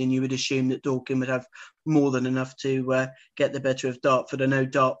the season, you would assume that Dorking would have more than enough to get the better of Dartford. I know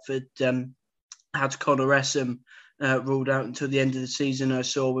Dartford had Conor Essam ruled out until the end of the season, I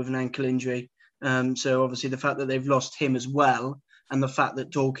saw, with an ankle injury. So obviously the fact that they've lost him as well, and the fact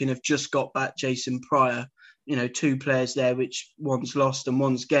that Dorking have just got back Jason Pryor, two players there, which one's lost and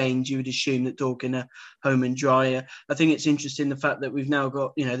one's gained, you would assume that Dorking are home and dry. I think it's interesting the fact that we've now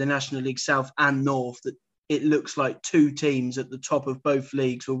got, the National League South and North, that it looks like two teams at the top of both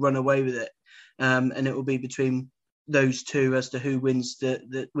leagues will run away with it. And it will be between those two as to who wins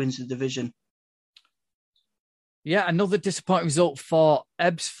the division. Yeah, another disappointing result for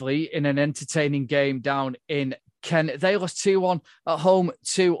Ebbsfleet in an entertaining game down in Kent. They lost 2-1 at home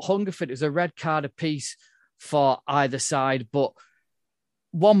to Hungerford. It was a red card apiece for either side, but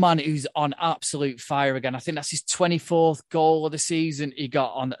one man who's on absolute fire again. I think that's his 24th goal of the season he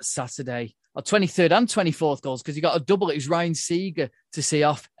got on Saturday. Or 23rd and 24th goals, because he got a double. It was Ryan Seeger to see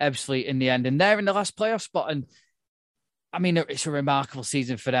off Ebbsfleet in the end. And they're in the last playoff spot. And I mean, it's a remarkable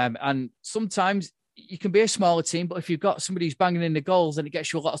season for them. And sometimes you can be a smaller team, but if you've got somebody who's banging in the goals, then it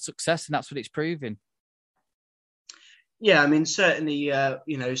gets you a lot of success, and that's what it's proving. Yeah, I mean, certainly,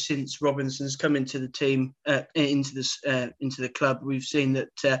 since Robinson's come into the team, into the club, we've seen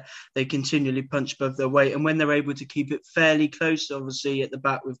that they continually punch above their weight. And when they're able to keep it fairly close, obviously at the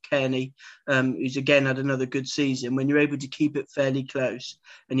back with Kearney, who's again had another good season, when you're able to keep it fairly close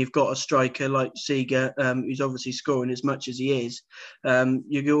and you've got a striker like Seeger, who's obviously scoring as much as he is,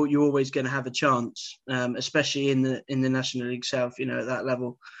 you're always going to have a chance, especially in the National League South, at that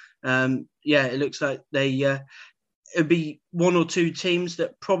level. It looks like it'd be one or two teams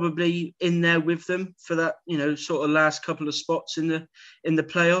that probably in there with them for that, sort of last couple of spots in the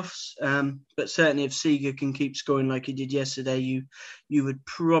playoffs. But certainly if Seeger can keep scoring like he did yesterday, you would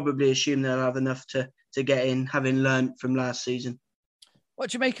probably assume they'll have enough to get in, having learned from last season. What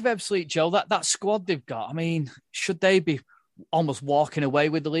do you make of Ebbsfleet, Joe? That squad they've got, I mean, should they be almost walking away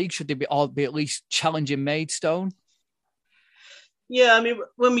with the league? Should they be at least challenging Maidstone? Yeah, I mean,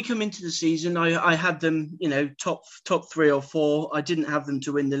 when we come into the season, I had them, top 3 or 4. I didn't have them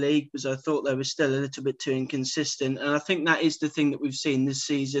to win the league because I thought they were still a little bit too inconsistent. And I think that is the thing that we've seen this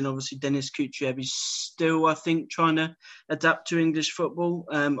season. Obviously, Denis Kuchev is still, I think, trying to adapt to English football.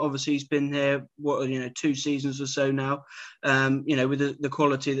 Obviously, he's been here, 2 seasons or so now. With the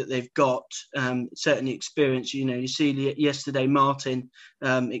quality that they've got, certainly experience. You see yesterday, Martin,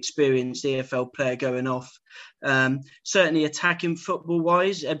 experienced EFL player going off. Certainly attacking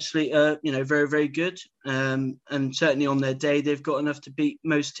football-wise, Ebbsfleet are, very, very good. And certainly on their day, they've got enough to beat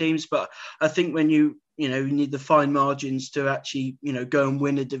most teams. But I think when you need the fine margins to actually, go and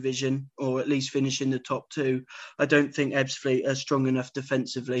win a division or at least finish in the top 2, I don't think Ebbsfleet are strong enough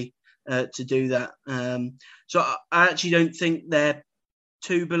defensively to do that. So I actually don't think they're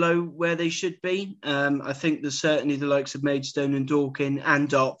too below where they should be. I think there's certainly the likes of Maidstone and Dorking and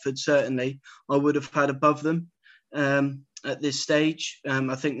Dartford, certainly, I would have had above them at this stage.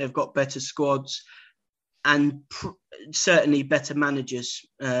 I think they've got better squads and certainly better managers.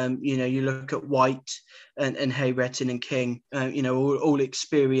 You look at White and Hayretton and King, all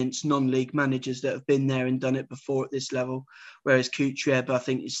experienced non-league managers that have been there and done it before at this level, whereas Kuchereb, I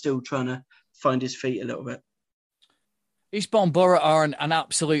think, is still trying to find his feet a little bit. Eastbourne Borough are an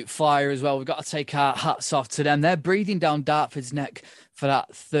absolute flyer as well. We've got to take our hats off to them. They're breathing down Dartford's neck for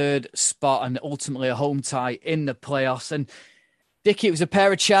that 3rd spot and ultimately a home tie in the playoffs. And Dickie, it was a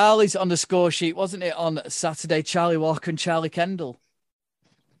pair of Charlies on the score sheet, wasn't it, on Saturday? Charlie Walker and Charlie Kendall.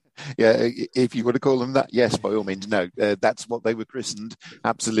 Yeah, if you want to call them that, yes, by all means. No, that's what they were christened.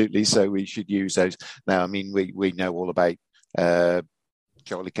 Absolutely. So we should use those. Now, I mean, we know all about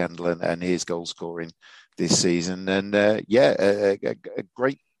Charlie Kendall and his goal scoring this season. And a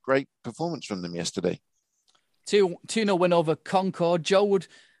great performance from them yesterday. 2-0 win over Concord. Joe,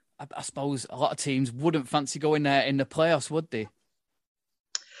 I suppose a lot of teams wouldn't fancy going there in the playoffs, would they?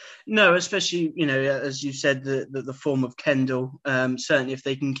 No, especially, as you said, the form of Kendall. Certainly if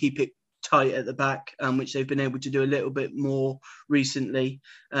they can keep it tight at the back, which they've been able to do a little bit more recently.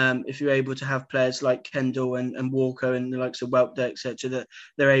 If you're able to have players like Kendall and Walker and the likes of Welpder, etc., that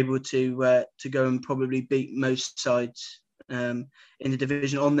they're able to go and probably beat most sides in the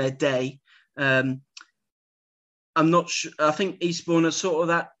division on their day. I'm not sure. I think Eastbourne are sort of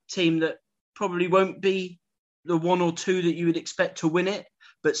that team that probably won't be the one or two that you would expect to win it,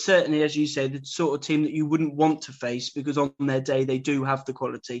 but certainly, as you say, the sort of team that you wouldn't want to face, because on their day they do have the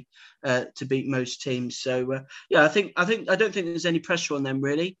quality to beat most teams. So I don't think there's any pressure on them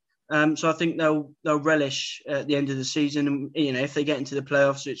really. So I think they'll relish at the end of the season, and if they get into the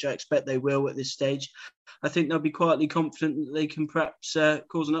playoffs, which I expect they will at this stage, I think they'll be quietly confident that they can perhaps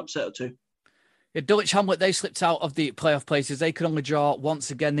cause an upset or two. Yeah, Dulwich Hamlet, they slipped out of the playoff places. They could only draw once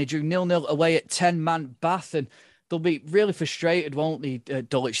again. They drew 0-0 away at 10-man Bath, and they'll be really frustrated, won't they,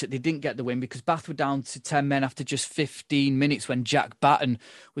 Dulwich, that they didn't get the win, because Bath were down to 10 men after just 15 minutes when Jack Batten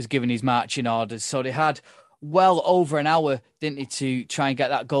was given his marching orders. So they had well over an hour, didn't they, to try and get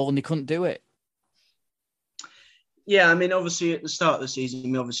that goal, and they couldn't do it. Yeah, I mean, obviously at the start of the season,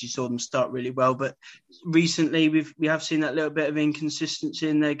 we obviously saw them start really well, but recently we have seen that little bit of inconsistency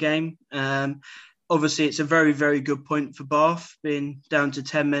in their game. Obviously, it's a very, very good point for Bath, being down to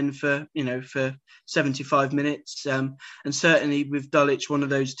 10 men for 75 minutes. And certainly with Dulwich, one of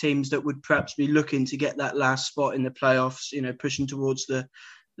those teams that would perhaps be looking to get that last spot in the playoffs, pushing towards the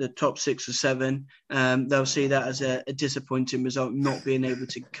top 6 or 7. They'll see that as a disappointing result, not being able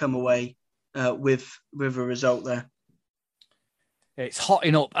to come away with a result there. It's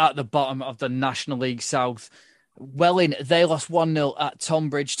hotting up at the bottom of the National League South. Welling, they lost 1-0 at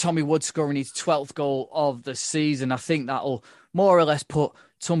Tonbridge. Tommy Wood scoring his 12th goal of the season. I think that'll more or less put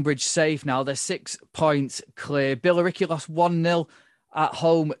Tonbridge safe now. They're 6 points clear. Billericay lost 1-0 at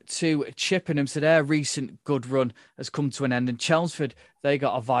home to Chippenham, so their recent good run has come to an end. And Chelmsford, they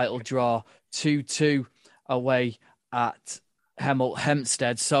got a vital draw, 2-2 away at Hemel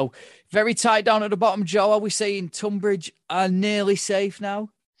Hempstead. So very tight down at the bottom, Joe. Are we saying Tonbridge are nearly safe now?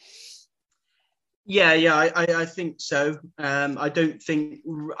 Yeah, I think so. I don't think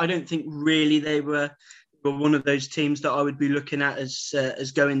really they were one of those teams that I would be looking at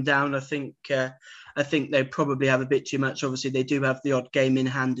as going down. I think they probably have a bit too much. Obviously, they do have the odd game in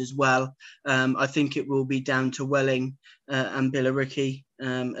hand as well. I think it will be down to Welling and Billericay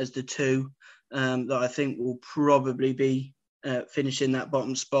as the two that I think will probably be finishing that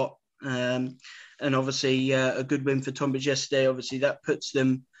bottom spot. And obviously, a good win for Tonbridge yesterday. Obviously, that puts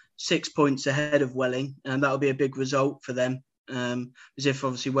them 6 points ahead of Welling, and that'll be a big result for them. As if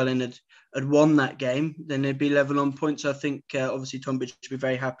obviously Welling had won that game, then they'd be level on points. I think obviously Tonbridge should be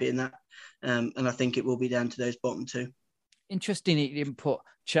very happy in that, and I think it will be down to those bottom two. Interesting, he didn't put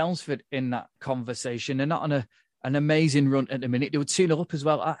Chelmsford in that conversation. They're not on an amazing run at the minute. They were 2-0 up as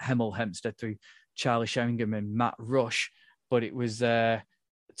well at Hemel Hempstead through Charlie Sheringham and Matt Rush, but it was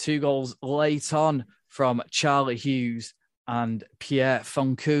 2 goals late on from Charlie Hughes and Pierre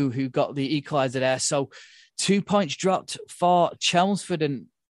Foncu, who got the equaliser there. So 2 points dropped for Chelmsford. And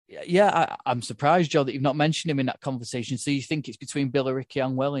yeah, I'm surprised, Joe, that you've not mentioned him in that conversation. So you think it's between Billericay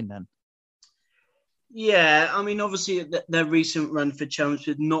and Welling then? Yeah, I mean, obviously their recent run for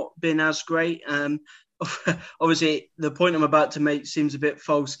Chelmsford not been as great. Obviously, the point I'm about to make seems a bit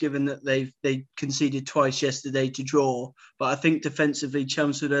false, given that they conceded twice yesterday to draw. But I think defensively,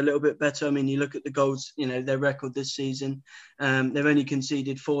 Chelmsford are a little bit better. I mean, you look at the goals, their record this season. They've only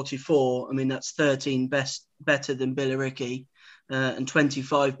conceded 44. I mean, that's 13 better than Billericay, and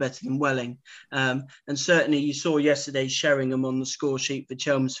 25 better than Welling. And certainly, you saw yesterday Sheringham on the score sheet for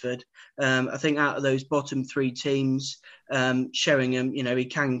Chelmsford. I think out of those bottom 3 teams, Sheringham, he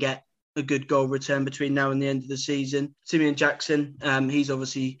can get a good goal return between now and the end of the season. Simeon Jackson, he's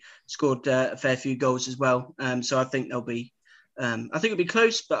obviously scored a fair few goals as well. So I think they'll be, I think it'll be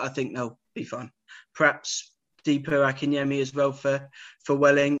close, but I think they'll be fine. Perhaps Deepa Akinyemi as well for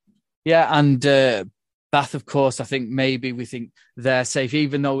Welling. Yeah, and Bath, of course, I think maybe we think they're safe,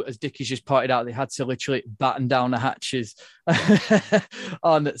 even though, as Dickie's just pointed out, they had to literally batten down the hatches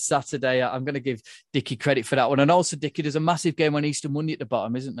on Saturday. I'm going to give Dickie credit for that one. And also, Dickie, there's a massive game on Easter Monday at the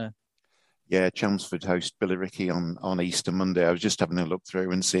bottom, isn't there? Yeah, Chelmsford host Billericay on Easter Monday. I was just having a look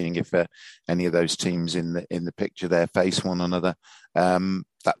through and seeing if any of those teams in the picture there face one another.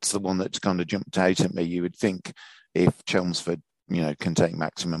 That's the one that's kind of jumped out at me. You would think if Chelmsford, can take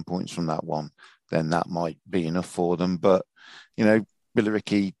maximum points from that one, then that might be enough for them. But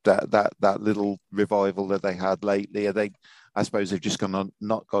Billericay, that little revival that they had lately, I suppose they've just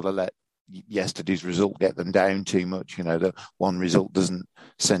not got to let yesterday's result get them down too much. The one result doesn't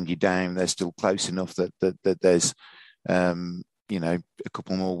send you down. They're still close enough that there's a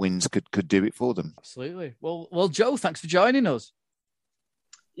couple more wins could do it for them. Absolutely. Well, Joe, thanks for joining us.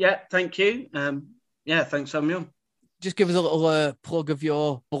 Yeah, thank you. Thanks for having me on. Just give us a little plug of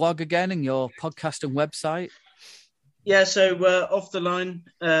your blog again and your podcast and website. Yeah, so off the line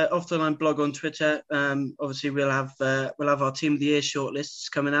blog on Twitter. Obviously, we'll have our Team of the Year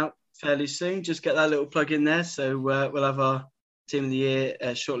shortlists coming out fairly soon. Just get that little plug in there. So we'll have our Team of the Year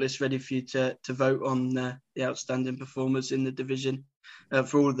shortlist ready for you to vote on the outstanding performers in the division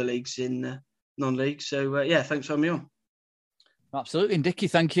for all of the leagues in non-league. So thanks for having me on. Absolutely, and Dickie,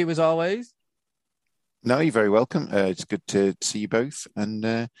 thank you as always. No, you're very welcome. It's good to see you both,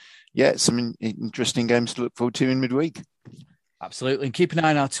 and some interesting games to look forward to in midweek. Absolutely, and keep an eye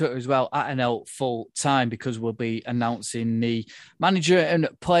on our Twitter as well at NL Full Time, because we'll be announcing the manager and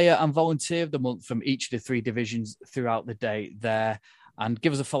player and volunteer of the month from each of the 3 divisions throughout the day there. And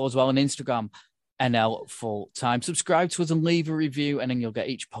give us a follow as well on Instagram, NL Full Time. Subscribe to us and leave a review, and then you'll get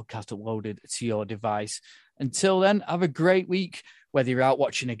each podcast uploaded to your device. Until then, have a great week, whether you're out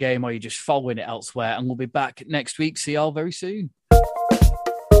watching a game or you're just following it elsewhere. And we'll be back next week. See you all very soon.